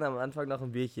auch gerne am Anfang noch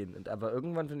ein Bierchen. Aber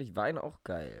irgendwann finde ich Wein auch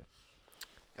geil.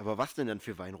 Aber was denn dann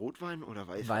für Wein? Rotwein oder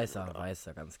Weißwein?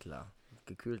 Weißer, ganz klar.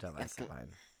 Gekühlter weißer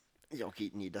Wein. Ja,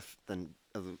 okay, nee,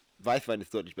 also Weißwein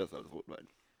ist deutlich besser als Rotwein.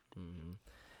 Mhm.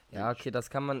 Ja, okay, das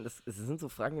kann man, es sind so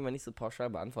Fragen, die man nicht so pauschal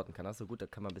beantworten kann. Also gut, da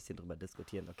kann man ein bisschen drüber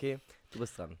diskutieren. Okay, du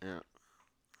bist dran. Ja.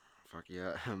 Fuck,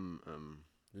 ja,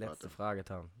 Letzte Frage,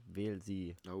 Tom. Wähl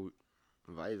sie. Oh,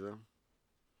 Weise.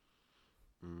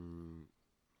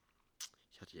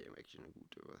 Ich hatte hier actually eine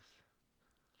gute, was?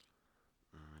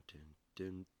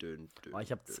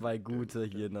 Ich habe zwei gute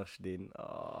hier noch stehen.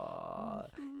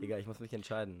 Egal, ich muss mich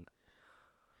entscheiden.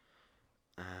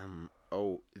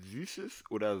 Süßes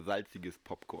oder salziges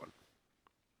Popcorn?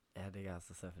 Ja, Digga, was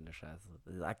ist das denn für eine Scheiße?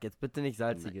 Sag jetzt bitte nicht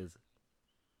salziges.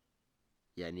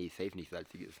 Ja, nee, safe nicht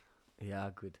salziges. Ja,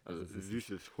 gut. Also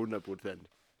süßes, 100%.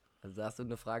 Also da hast du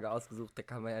eine Frage ausgesucht, da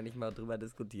kann man ja nicht mal drüber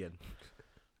diskutieren.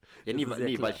 Ja, nee,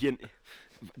 weil hier,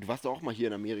 du warst doch auch mal hier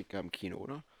in Amerika im Kino,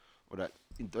 oder? Oder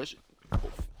in Deutschland.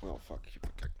 Oh fuck, ich hab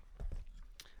verkackt.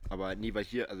 Aber nee, weil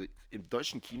hier, also in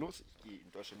deutschen Kinos, ich gehe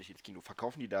in Deutschland nicht ins Kino,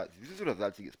 verkaufen die da süßes oder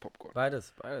salziges Popcorn?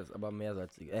 Beides, aber mehr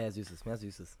salziges. Süßes, mehr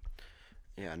Süßes.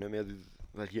 Ja, ne, mehr süßes.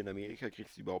 Weil hier in Amerika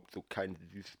kriegst du überhaupt so kein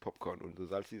süßes Popcorn und so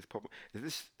salziges Popcorn.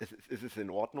 Es ist in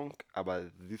Ordnung, aber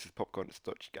süßes Popcorn ist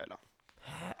deutlich geiler.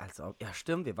 Hä? Also, ja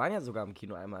stimmt, wir waren ja sogar im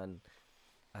Kino einmal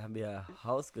haben wir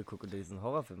Haus geguckt unter diesen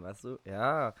Horrorfilm, weißt du?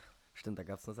 Ja, stimmt, da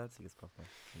gab's nur salziges Popcorn.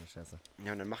 So eine Scheiße.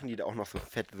 Ja, und dann machen die da auch noch so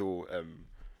fett so,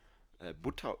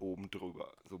 Butter oben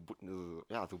drüber. So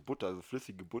Butter, so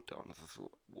flüssige Butter. Und das ist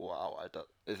so, wow, Alter.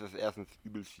 Es ist erstens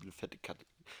übelst viele fette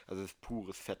Also es ist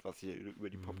pures Fett, was hier über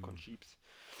die Popcorn schiebst.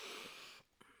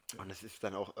 Und es ist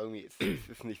dann auch irgendwie, es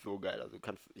ist nicht so geil. Also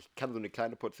ich kann so eine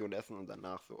kleine Portion essen und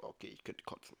danach so, okay, ich könnte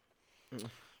kotzen.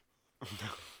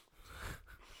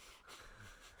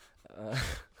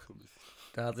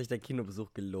 Da hat sich der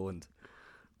Kinobesuch gelohnt.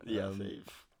 Ja,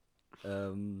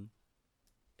 safe.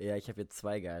 Ja, ich habe jetzt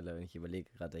zwei geile und ich überlege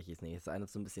gerade, welches nicht. Das eine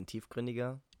ist so ein bisschen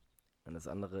tiefgründiger und das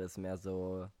andere ist mehr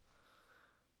so,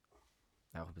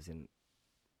 ja, auch ein bisschen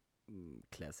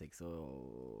Classic,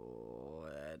 so,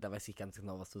 da weiß ich ganz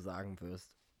genau, was du sagen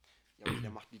wirst. Ja, okay,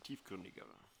 der macht die tiefgründigere.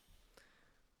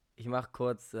 Ich mach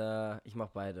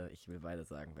beide. Ich will beide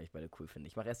sagen, weil ich beide cool finde.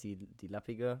 Ich mache erst die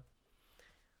lappige.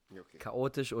 Ja, okay.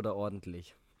 Chaotisch oder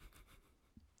ordentlich?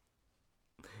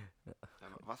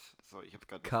 Was? Sorry, ich hab's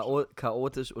gerade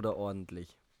chaotisch oder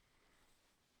ordentlich?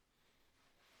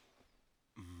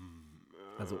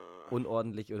 Also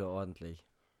unordentlich oder ordentlich?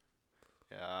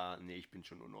 Ja, nee, ich bin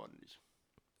schon unordentlich.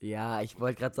 Ja, ich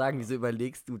wollte gerade sagen, wieso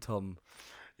überlegst du, Tom?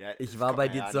 Ja, Ich war bei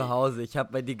dir zu Hause, ich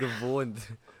habe bei dir gewohnt.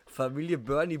 Familie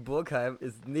Bernie Burkheim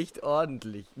ist nicht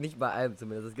ordentlich. Nicht bei allem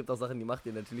zumindest. Es gibt auch Sachen, die macht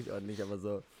ihr natürlich ordentlich, aber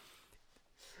so.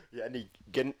 Ja, nee,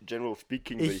 general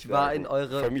speaking will ich war sagen, in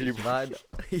eurer. Familie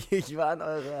Ich war in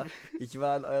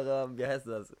eurer. Wie heißt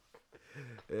das?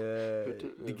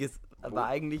 War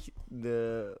eigentlich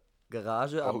eine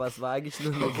Garage, aber es war eigentlich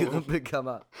nur eine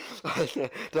Gerümpelkammer.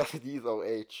 Die ist auch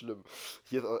echt schlimm.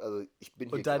 Hier ist auch, also ich bin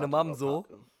hier und deine Mom so,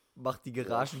 macht die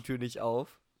Garagentür nicht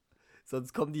auf,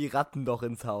 sonst kommen die Ratten doch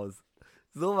ins Haus.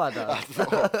 So war das.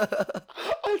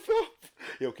 Also.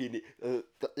 Ja, okay, nee.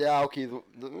 Ja, okay, so.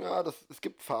 Ja, es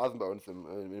gibt Phasen bei uns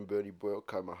im Bernie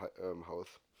Burkheimer Haus.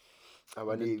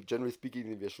 Aber nee, generally speaking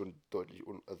sind wir schon deutlich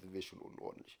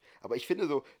unordentlich. Aber ich finde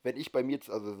so, wenn ich wenn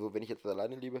ich jetzt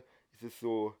alleine lebe, ist es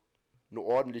so eine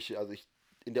ordentliche,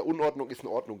 in der Unordnung ist eine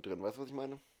Ordnung drin, weißt du, was ich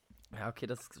meine? Ja, okay,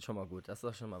 das ist schon mal gut. Das ist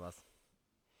doch schon mal was.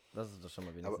 Das ist doch schon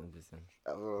mal wenigstens ein bisschen.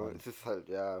 Also, es ist halt,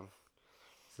 ja.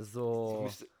 Es ist so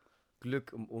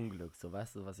Glück um Unglück, so,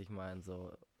 weißt du, was ich meine?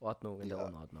 So Ordnung in der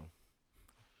Unordnung.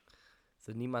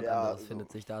 So niemand anderes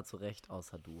findet sich da zurecht,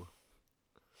 außer du.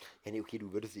 Ja, nee, okay,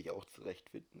 du würdest dich auch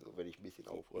zurechtfinden, so wenn ich ein bisschen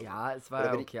aufräume. Ja, es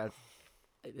war okay.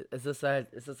 Es ist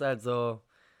halt so,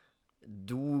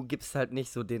 du gibst halt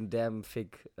nicht so den damn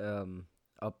Fick,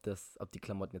 ob die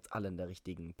Klamotten jetzt alle in der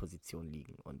richtigen Position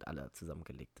liegen und alle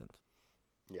zusammengelegt sind.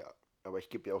 Ja, aber ich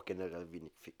gebe ja auch generell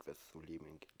wenig Fick, was so Leben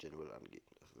in general angeht.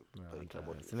 Also bei den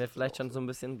Klamotten sind wir vielleicht schon so ein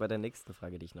bisschen bei der nächsten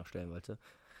Frage, die ich noch stellen wollte.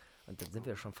 Und dann sind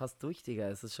wir schon fast durch, Digga.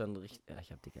 Es ist schon richtig. Ja,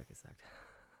 ich hab Digga gesagt.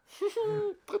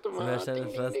 Dritte Mal. Sind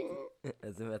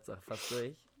wir jetzt auch fast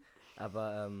durch.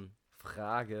 Aber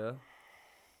Frage: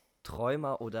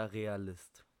 Träumer oder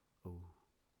Realist?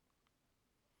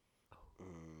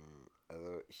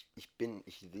 Also ich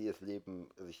sehe das Leben,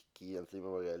 also ich gehe ans Leben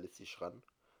aber realistisch ran,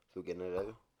 so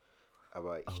generell.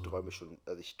 Aber ich träume schon,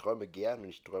 also ich träume gern und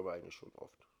ich träume eigentlich schon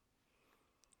oft.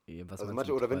 Was also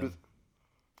manche, oder wenn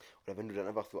du dann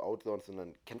einfach so outsoundst und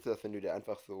dann, kennst du das, wenn du dir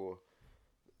einfach so,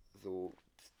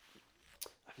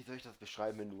 wie soll ich das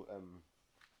beschreiben, wenn du,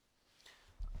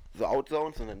 so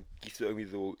outsoundst und dann gehst du irgendwie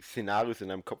so Szenarios in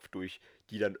deinem Kopf durch,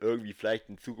 die dann irgendwie vielleicht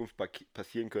in Zukunft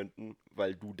passieren könnten,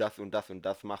 weil du das und das und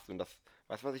das machst und das,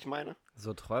 weißt du, was ich meine?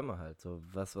 So Träume halt, so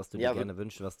was du dir gerne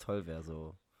wünschst, was toll wäre,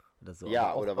 so. Oder so.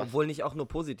 Ja, auch, oder was? Obwohl nicht auch nur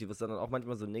Positives, sondern auch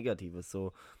manchmal so Negatives,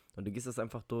 so. Und du gehst es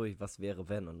einfach durch, was wäre,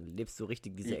 wenn, und lebst so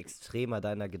richtig diese Extremer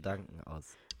deiner Gedanken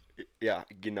aus. Ja,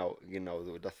 genau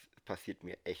so. Das passiert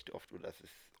mir echt oft, oder das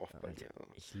ist oft bei mir.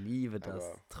 Ich liebe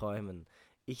das, Träumen.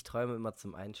 Ich träume immer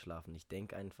zum Einschlafen. Ich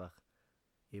denke einfach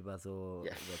über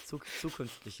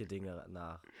zukünftige Dinge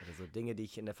nach. Oder so Dinge, die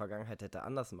ich in der Vergangenheit hätte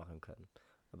anders machen können.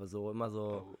 Aber so immer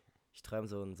so, ich träume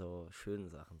so in so schönen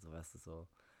Sachen, so, weißt du, so,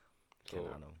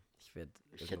 keine Ahnung.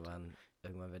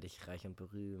 Irgendwann werde ich reich und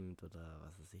berühmt oder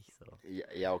was weiß ich so.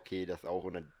 Ja, okay, das auch.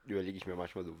 Und dann überlege ich mir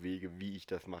manchmal so Wege, wie ich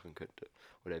das machen könnte.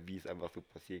 Oder wie es einfach so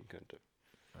passieren könnte.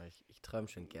 Ich träume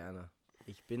schon gerne.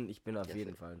 Ich bin auf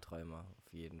jeden Fall ein Träumer.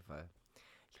 Auf jeden Fall.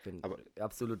 Ich bin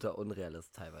absoluter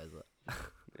Unrealist teilweise.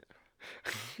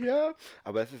 Ja,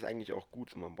 aber es ist eigentlich auch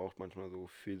gut. Man braucht manchmal so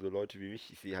für so Leute wie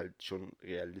mich, ich sehe halt schon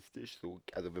realistisch. So,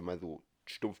 also wenn man so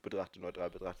stumpf betrachtet,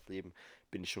 neutral betrachtet Leben,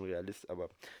 bin ich schon Realist, aber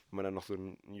wenn man dann noch so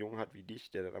einen Jungen hat wie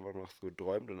dich, der dann einfach noch so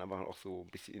träumt und einfach auch so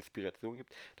ein bisschen Inspiration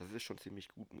gibt, das ist schon ziemlich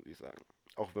gut, muss ich sagen.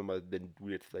 Auch wenn du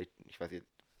jetzt vielleicht, ich weiß jetzt,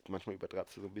 manchmal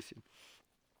übertreibst du so ein bisschen,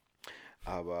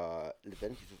 aber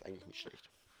letztendlich ist es eigentlich nicht schlecht.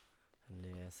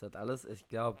 Nee, es hat alles, ich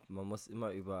glaube, man muss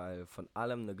immer überall von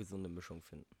allem eine gesunde Mischung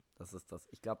finden. Das ist das.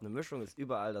 Ich glaube, eine Mischung ist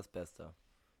überall das Beste.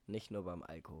 Nicht nur beim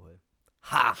Alkohol.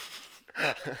 Ha!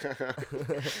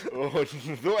 Und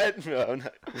so enden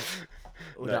wir.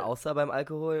 Oder außer beim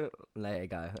Alkohol? Naja,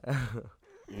 egal.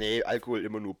 Nee, Alkohol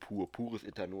immer nur pur. Pures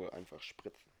Ethanol, einfach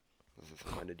spritzen. Das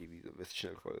ist meine Devise. Wirst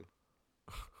schnell voll.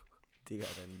 Digga,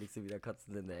 dann liegst du wieder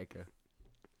kotzend in der Ecke.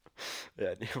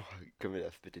 Ja, nee, können wir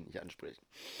das bitte nicht ansprechen.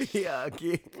 Ja,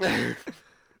 okay.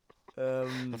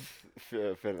 Das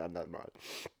für ein andermal.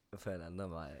 Für ein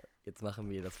andermal. Jetzt machen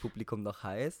wir das Publikum noch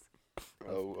heiß.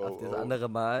 Auf das Oh. andere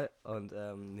Mal. Und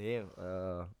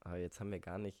aber jetzt haben wir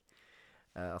gar nicht.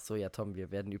 Ach so, ja, Tom,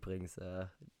 wir werden übrigens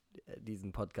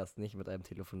diesen Podcast nicht mit einem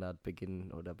Telefonat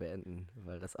beginnen oder beenden,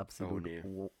 weil das absolut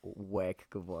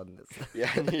wack geworden ist. Ja,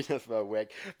 nee, das war wack.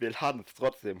 Wir laden es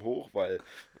trotzdem hoch, weil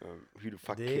wie du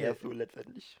Verkehr so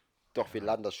letztendlich. Doch, wir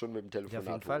laden das schon mit dem Telefonat hoch.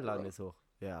 Ja, auf jeden Fall laden wir es hoch.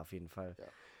 Ja, auf jeden Fall. Ja.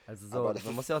 Also so,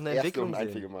 man muss ja auch eine Entwicklung sehen.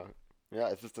 Einzige Mal. Ja,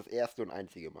 es ist das erste und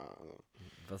einzige Mal. Also.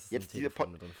 Was ist jetzt diese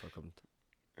drin vorkommt.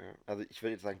 Ja, also ich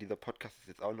würde jetzt sagen, dieser Podcast ist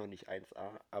jetzt auch noch nicht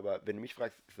 1A, aber wenn du mich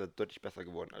fragst, ist er deutlich besser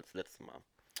geworden als letztes Mal.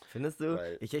 Findest du?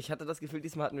 Weil ich hatte das Gefühl,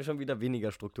 diesmal hatten wir schon wieder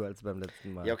weniger Struktur als beim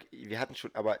letzten Mal. Ja, okay, wir hatten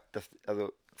schon, aber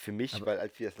also für mich, weil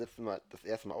als wir das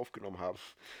erste Mal aufgenommen haben,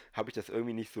 hatte ich das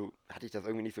irgendwie nicht so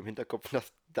im Hinterkopf,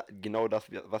 dass genau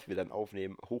das, was wir dann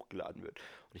aufnehmen, hochgeladen wird.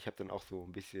 Und ich habe dann auch so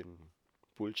ein bisschen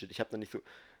Bullshit. Ich habe dann nicht so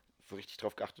richtig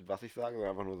drauf geachtet, was ich sage,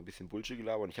 sondern einfach nur so ein bisschen Bullshit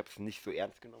gelabert und ich habe es nicht so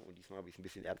ernst genommen und diesmal habe ich es ein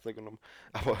bisschen ernster genommen,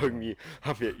 aber irgendwie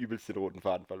haben wir übelst den roten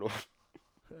Faden verloren.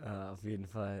 Ja, auf jeden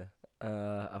Fall.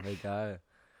 Aber egal.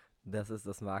 Das ist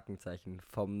das Markenzeichen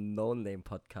vom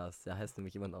No-Name-Podcast. Der heißt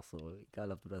nämlich immer noch so,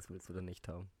 egal ob du das willst oder nicht,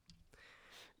 Tom.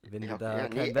 Wenn du da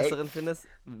keinen besseren findest,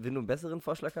 wenn du einen besseren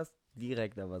Vorschlag hast,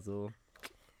 direkt, aber so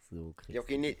kriegst du. Ja,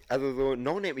 okay, nee, also so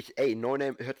No-Name,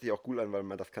 No-Name hört sich auch cool an, weil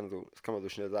das kann man so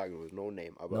schnell sagen, so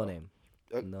No-Name, aber... No-Name.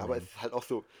 Aber es ist halt auch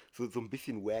so ein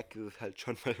bisschen wack, ist es halt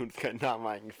schon, weil uns kein Name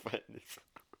eingefallen ist.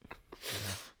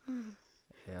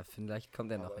 Ja, vielleicht kommt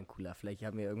ja noch ein cooler. Vielleicht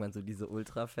haben wir irgendwann so diese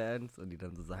Ultra-Fans und die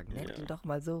dann so sagen, nennt ihn doch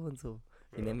mal so und so.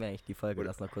 Wie nennen wir eigentlich die Folge?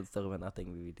 Lass noch kurz darüber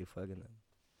nachdenken, wie wir die Folge nennen.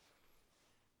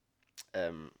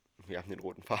 Wir haben den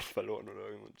roten Faden verloren oder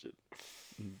irgendein Shit.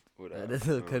 Oder, ja, das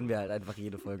können wir halt einfach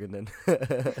jede Folge nennen.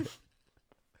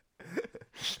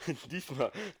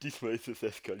 diesmal ist es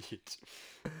eskaliert.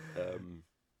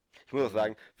 Ich muss auch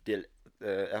sagen,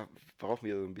 brauchen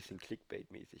wir so ein bisschen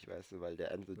Clickbait-mäßig, weißt du, weil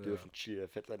der andere dürfen chill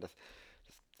fett sein. Das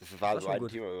war so ein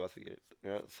gut. Thema, über was wir geredet haben.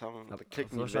 Ja, das haben wir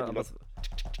klicken so schon, aber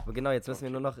genau, jetzt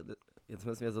müssen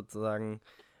wir sozusagen,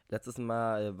 letztes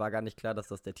Mal war gar nicht klar, dass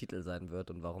das der Titel sein wird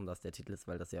und warum das der Titel ist,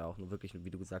 weil das ja auch nur wirklich, wie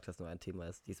du gesagt hast, nur ein Thema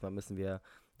ist. Diesmal müssen wir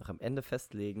noch am Ende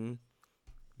festlegen,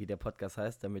 wie der Podcast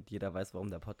heißt, damit jeder weiß, warum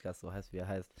der Podcast so heißt, wie er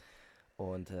heißt.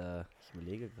 Und ich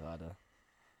überlege gerade.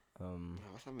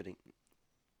 Was haben wir denn?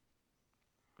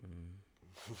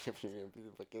 Ich habe schon wieder ein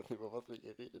bisschen vergessen, über was wir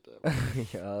geredet haben.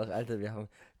 Ja, Alter,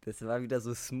 das war wieder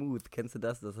so smooth. Kennst du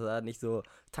das? Das war nicht so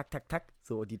tak, tak, tak,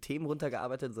 so die Themen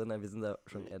runtergearbeitet, sondern wir sind da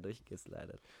schon eher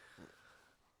durchgeslidet.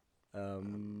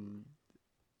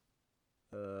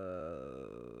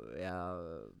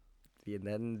 Wir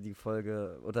nennen die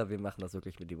Folge, oder wir machen das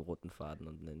wirklich mit dem roten Faden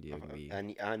und nennen die irgendwie.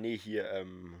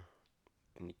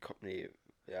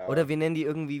 Ja. Oder wir nennen die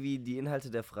irgendwie wie die Inhalte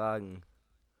der Fragen.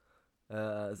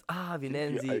 Wir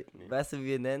nennen sie, weißt du, wie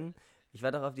wir nennen? Ich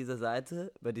war doch auf dieser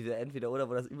Seite, bei dieser Entweder-Oder,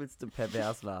 wo das übelste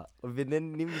pervers war. Und wir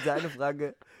nehmen diese eine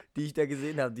Frage, die ich da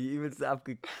gesehen habe, die übelste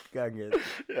abgegangen ist.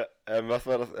 Ja, was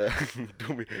war das?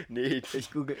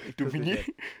 Ich google.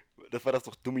 Dominieren? Das war das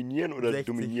doch dominieren oder 60.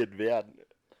 Dominiert werden?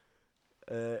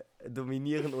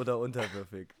 Dominieren oder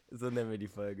unterwürfig. So nennen wir die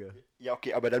Folge. Ja,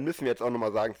 okay, aber dann müssen wir jetzt auch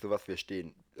nochmal sagen, zu was wir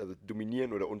stehen. Also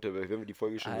dominieren oder unterwürfig. Wenn wir die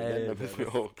Folge schon nennen, dann müssen wir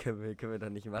auch. Können wir doch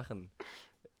nicht machen.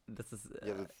 Das ist.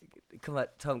 Guck mal,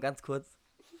 Tom, ganz kurz.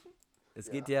 Es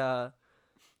geht ja.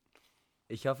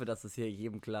 Ich hoffe, das ist hier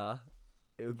jedem klar.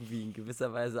 Irgendwie in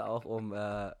gewisser Weise auch um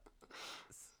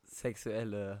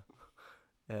sexuelle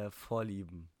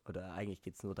Vorlieben. Oder eigentlich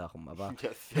geht es nur darum, aber.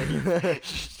 Ja,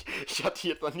 ich hatte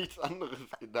jetzt an nichts anderes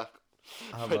gedacht.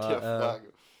 Aber bei der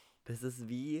Frage. Das ist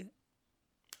wie,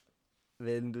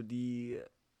 wenn du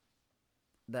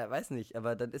weiß nicht,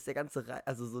 aber dann ist der ganze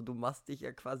also so, du machst dich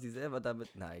ja quasi selber damit.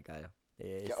 Na, egal.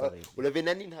 Oder wir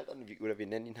nennen ihn halt anders.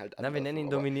 Wir nennen ihn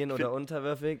dominieren oder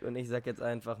unterwürfig und ich sag jetzt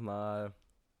einfach mal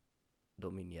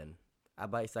dominieren.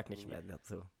 Aber ich sag nicht mehr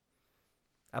dazu.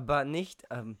 Aber nicht,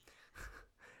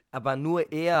 aber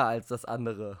nur eher als das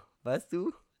andere, weißt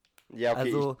du? Ja, okay,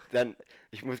 also,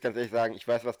 ich muss ganz ehrlich sagen, ich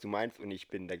weiß, was du meinst und ich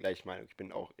bin der gleichen Meinung. Ich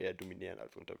bin auch eher dominierend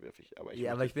als unterwürfig. Aber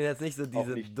ich bin jetzt nicht so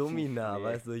diese Domina,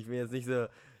 weißt du? Ich bin jetzt nicht so,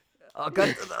 oh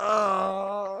Gott,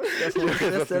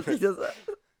 das hört sich das an.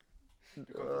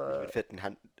 Mit fetten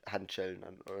Handschellen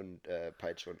und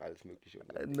Peitsche und alles mögliche.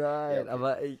 Und nein, ja, okay.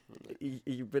 Aber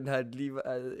ich bin halt lieber,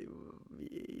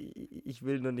 ich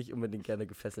will nur nicht unbedingt gerne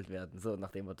gefesselt werden, so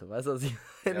nach dem Motto, weißt du, was ich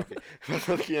meine? Ja, okay. Was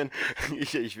passieren?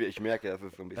 Ich merke, das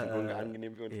ist so ein bisschen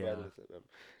unangenehm für uns beide, deshalb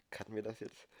cutten wir das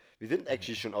jetzt. Wir sind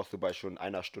actually schon auch so bei schon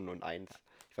 1 Stunde und 1.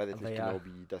 Ich weiß jetzt nicht genau,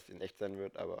 wie das in echt sein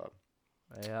wird, aber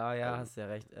Ja, hast ja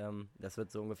recht. Das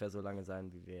wird so ungefähr so lange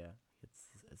sein, wie wir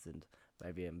jetzt sind.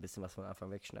 Weil wir ein bisschen was von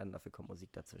Anfang wegschneiden, dafür kommt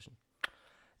Musik dazwischen.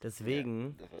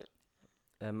 Deswegen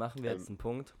machen wir jetzt einen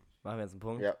Punkt.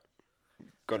 Ja.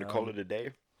 Gonna call it a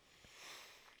day.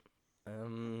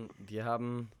 Wir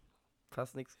haben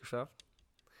fast nichts geschafft.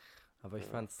 Aber ich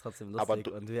fand es trotzdem lustig.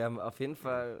 Und wir haben auf jeden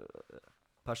Fall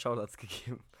ein paar Shoutouts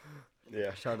gegeben.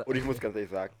 Ja. Und ich muss ganz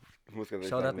ehrlich sagen,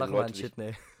 Shoutout nochmal an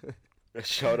Shitney.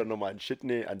 Shoutout nochmal an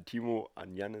Shitney, an Timo,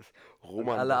 an Jannis,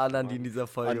 Roman. Und alle anderen, die in dieser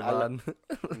Folge waren.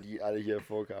 Die alle hier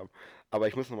vorkamen. Aber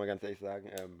ich muss nochmal ganz ehrlich sagen,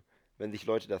 wenn sich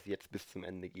Leute das jetzt bis zum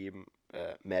Ende geben,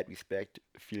 mad respect,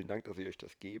 vielen Dank, dass ihr euch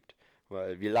das gebt.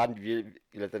 Weil wir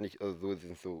letztendlich, also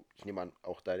ich nehme an,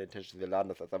 auch deine Intention, wir laden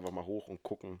das jetzt einfach mal hoch und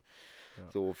gucken. Ja.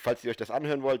 So, falls ihr euch das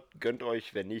anhören wollt, gönnt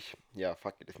euch, wenn nicht, ja,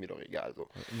 fuck it, ist mir doch egal. So.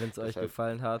 Wenn es euch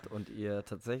gefallen hat und ihr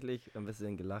tatsächlich ein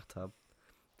bisschen gelacht habt,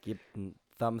 gebt einen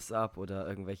Thumbs up oder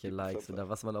irgendwelche Likes oder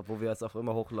was man, wo wir es auch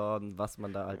immer hochladen, was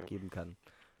man da halt geben kann.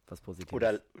 Was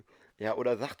Positives.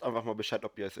 Oder sagt einfach mal Bescheid,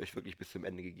 ob ihr es euch wirklich bis zum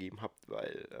Ende gegeben habt,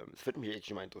 weil es würde mich echt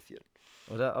schon mal interessieren.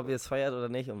 Oder ob ihr es feiert oder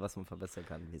nicht und was man verbessern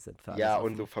kann. Wir sind für alles ja, offen.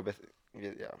 Und so verbessern.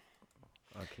 Ja.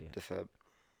 Okay. Deshalb.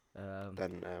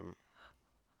 Dann.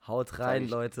 Haut rein,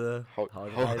 Leute. Haut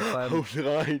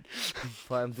rein.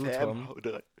 Vor allem du, Tom. Haut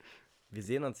rein. Wir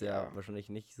sehen uns ja wahrscheinlich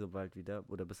nicht so bald wieder.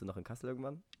 Oder bist du noch in Kassel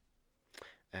irgendwann?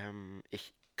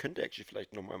 Ich könnte actually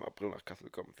vielleicht nochmal im April nach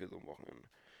Kassel kommen für so ein Wochenende.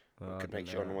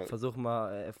 Ja, versuch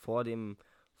mal vor dem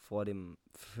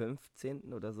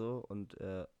 15. oder so und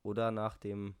oder nach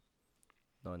dem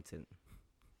 19.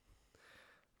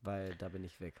 Weil da bin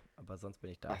ich weg. Aber sonst bin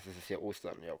ich da. Ach, das ist ja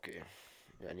Ostern. Ja, okay.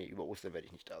 Ja, nee, über Ostern werde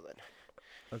ich nicht da sein.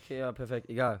 Okay, ja, perfekt.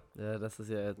 Egal. Das ist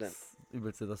ja jetzt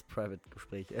übelste das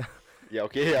Private-Gespräch. Ja,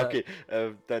 okay.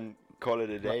 Dann call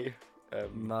it a day.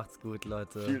 Macht's gut,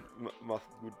 Leute. Macht's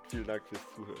gut. Vielen Dank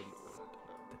fürs Zuhören.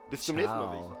 Und, bis zum nächsten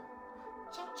Mal.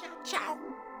 Ciao, ciao,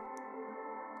 ciao.